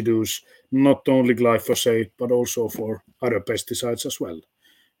for residues, not only glyphosate, but also for other pesticides as well.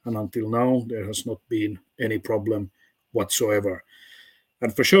 And until now, there has not been any problem whatsoever.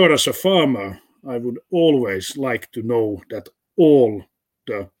 And for sure, as a farmer, I would always like to know that all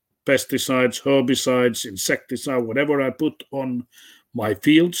the pesticides, herbicides, insecticides, whatever I put on my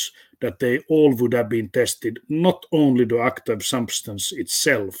fields, that they all would have been tested, not only the active substance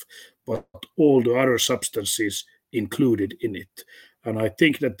itself, but all the other substances included in it. And I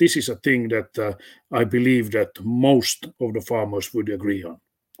think that this is a thing that I believe that most of the farmers would agree on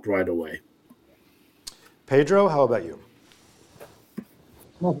right away. Pedro, how about you?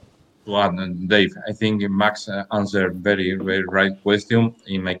 Well, Dave, I think Max answered very right question.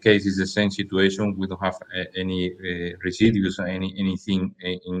 In my case, it's the same situation. We don't have any residues, anything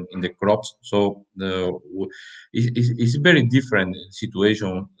in the crops. So it's very different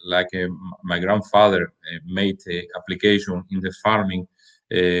situation. Like my grandfather made application in the farming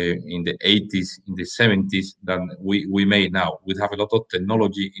in the 80s, in the 70s than we made now. We have a lot of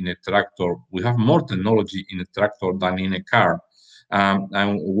technology in a tractor. We have more technology in a tractor than in a car.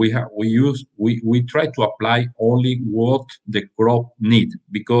 And we try to apply only what the crop need,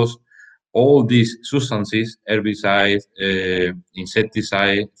 because all these substances, herbicides,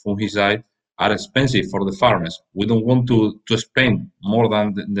 insecticide, fungicide, are expensive for the farmers. We don't want to spend more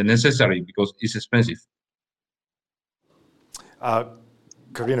than the necessary because it's expensive.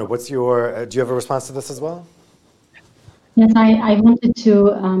 Carina, what's your? Do you have a response to this as well? Yes, I wanted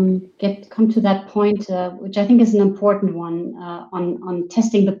to come to that point, which I think is an important one, on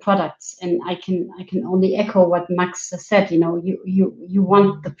testing the products, and I can only echo what Max said. You know, you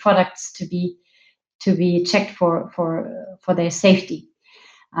want the products to be checked for their safety,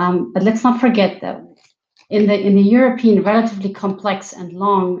 but let's not forget that in the European relatively complex and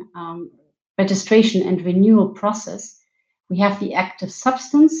long registration and renewal process, we have the active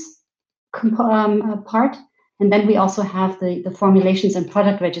substance part. And then we also have the formulations and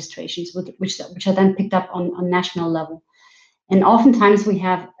product registrations, which are then picked up on national level. And oftentimes we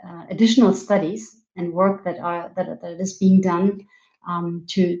have additional studies and work that is being done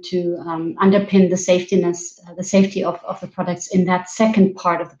to underpin the safety of the products in that second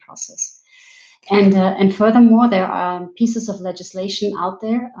part of the process. And furthermore, there are pieces of legislation out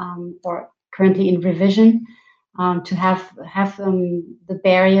there or currently in revision to have the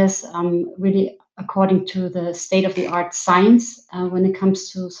barriers really according to the state-of-the-art science when it comes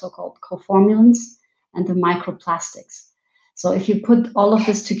to so-called coformulants and the microplastics. So if you put all of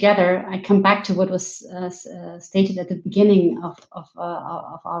this together, I come back to what was stated at the beginning of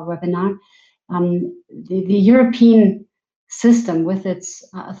our webinar. The European system with its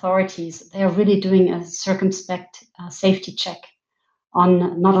authorities, they are really doing a circumspect safety check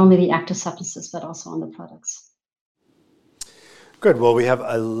on not only the active substances, but also on the products. Good. Well, we have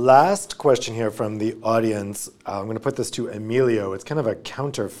a last question here from the audience. I'm going to put this to Emilio. It's kind of a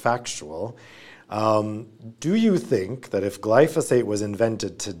counterfactual. Do you think that if glyphosate was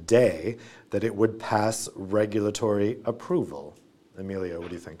invented today, that it would pass regulatory approval? Emilio, what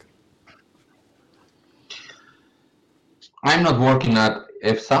do you think? I'm not working at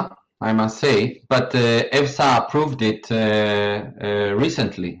EFSA, I must say, but EFSA approved it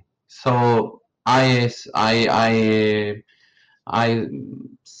recently. So I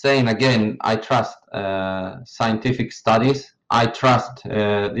saying again, I trust scientific studies. I trust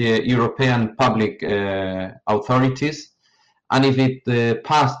the European public authorities. And if it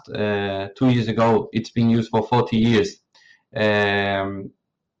passed 2 years ago, it's been used for 40 years.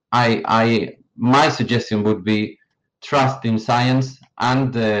 My suggestion would be trust in science.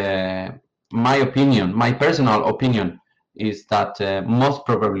 And my personal opinion is that most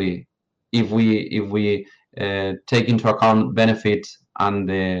probably, if we take into account benefits and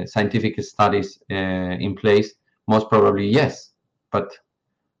the scientific studies in place, most probably yes. But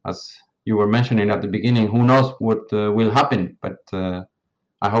as you were mentioning at the beginning, who knows what will happen? But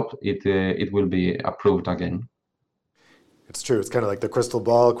I hope it will be approved again. It's true. It's kind of like the crystal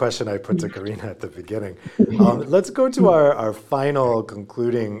ball question I put to Karina at the beginning. Let's go to our final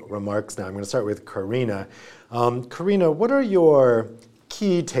concluding remarks now. I'm going to start with Karina. Karina, what are your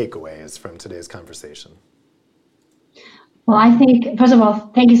key takeaways from today's conversation? Well, I think, first of all,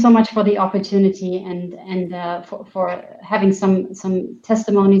 thank you so much for the opportunity and for having some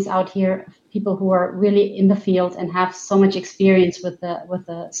testimonies out here of people who are really in the field and have so much experience with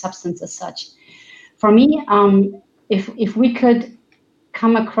the substance as such. For me, if we could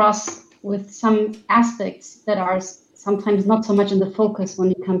come across with some aspects that are sometimes not so much in the focus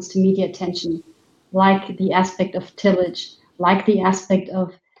when it comes to media attention, like the aspect of tillage, like the aspect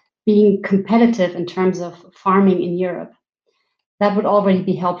of being competitive in terms of farming in Europe, that would already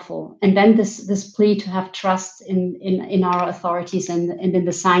be helpful. And then this plea to have trust in our authorities and in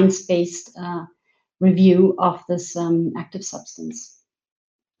the science-based review of this active substance.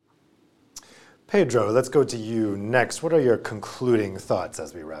 Pedro, let's go to you next. What are your concluding thoughts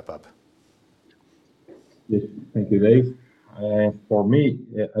as we wrap up? Yes, thank you, Dave. For me,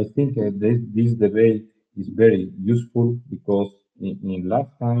 I think this debate is very useful because in last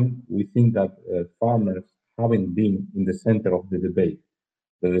time we think that farmers haven't been in the center of the debate.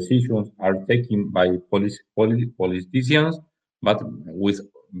 The decisions are taken by politicians, but with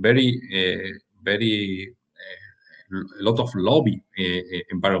very lot of lobby,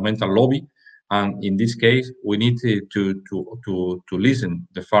 environmental lobby. And in this case, we need to listen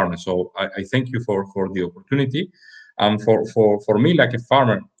the farmers. So I thank you for the opportunity. And for me, like a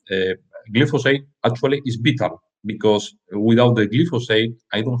farmer, glyphosate actually is vital because without the glyphosate,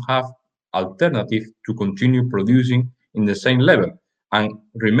 I don't have alternative to continue producing in the same level. And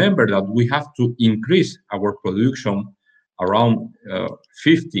remember that we have to increase our production around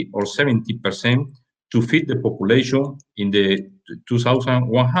 50 or 70% to feed the population in the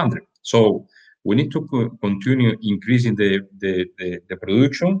 2100. So we need to continue increasing the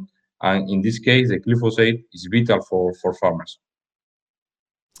production, and in this case, the glyphosate is vital for farmers.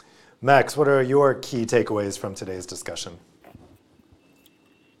 Max, what are your key takeaways from today's discussion?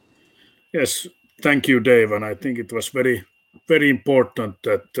 Yes, thank you, Dave. And I think it was very important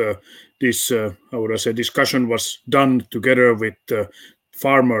that this discussion was done together with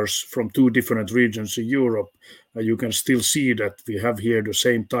farmers from two different regions in Europe. You can still see that we have here the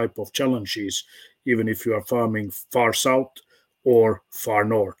same type of challenges, even if you are farming far south or far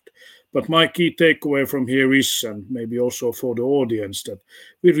north. But my key takeaway from here is, and maybe also for the audience, that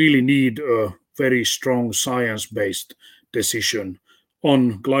we really need a very strong science-based decision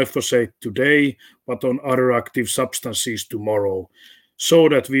on glyphosate today, but on other active substances tomorrow, so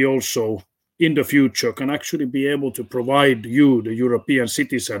that we also in the future can actually be able to provide you, the European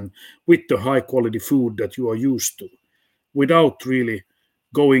citizen, with the high quality food that you are used to, without really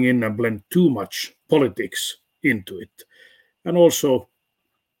going in and blend too much politics into it. And also,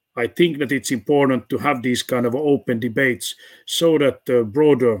 I think that it's important to have these kind of open debates so that the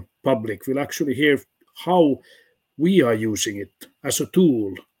broader public will actually hear how we are using it as a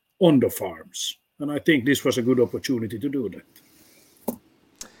tool on the farms. And I think this was a good opportunity to do that.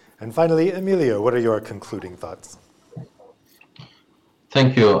 And finally, Emilio, what are your concluding thoughts?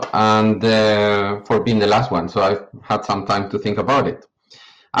 Thank you, and for being the last one, so I've had some time to think about it.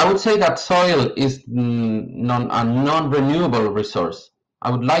 I would say that soil is a non-renewable resource. I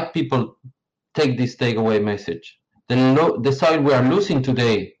would like people take this takeaway message. The soil we are losing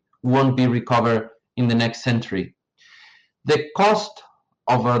today won't be recovered in the next century. The cost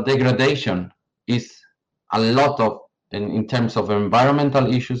of degradation is a lot of, in terms of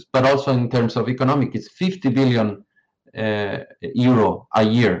environmental issues, but also in terms of economic. It's 50 billion euro a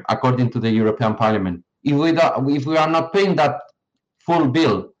year, according to the European Parliament. If we are not paying that full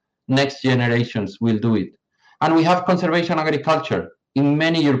bill, next generations will do it. And we have conservation agriculture in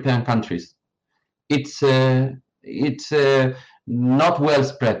many European countries. It's not well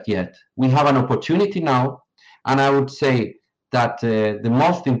spread yet. We have an opportunity now, and I would say that the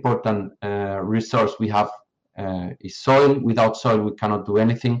most important resource we have is soil. Without soil, we cannot do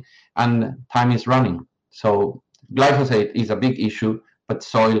anything, and time is running. So glyphosate is a big issue, but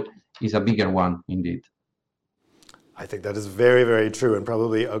soil is a bigger one indeed. I think that is very, very true and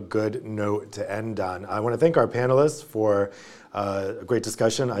probably a good note to end on. I want to thank our panelists for a great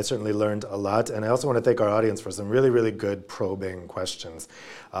discussion. I certainly learned a lot, and I also want to thank our audience for some really, really good probing questions.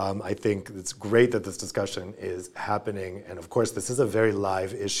 I think it's great that this discussion is happening, and of course, this is a very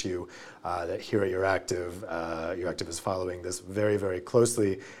live issue that here at Euractiv is following this very, very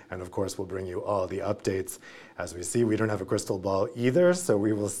closely, and of course, we'll bring you all the updates. As we see, we don't have a crystal ball either, so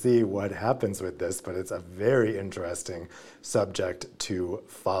we will see what happens with this, but it's a very interesting subject to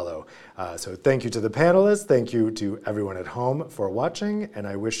follow. So thank you to the panelists, thank you to everyone at home for watching, and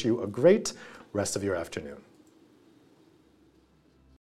I wish you a great rest of your afternoon.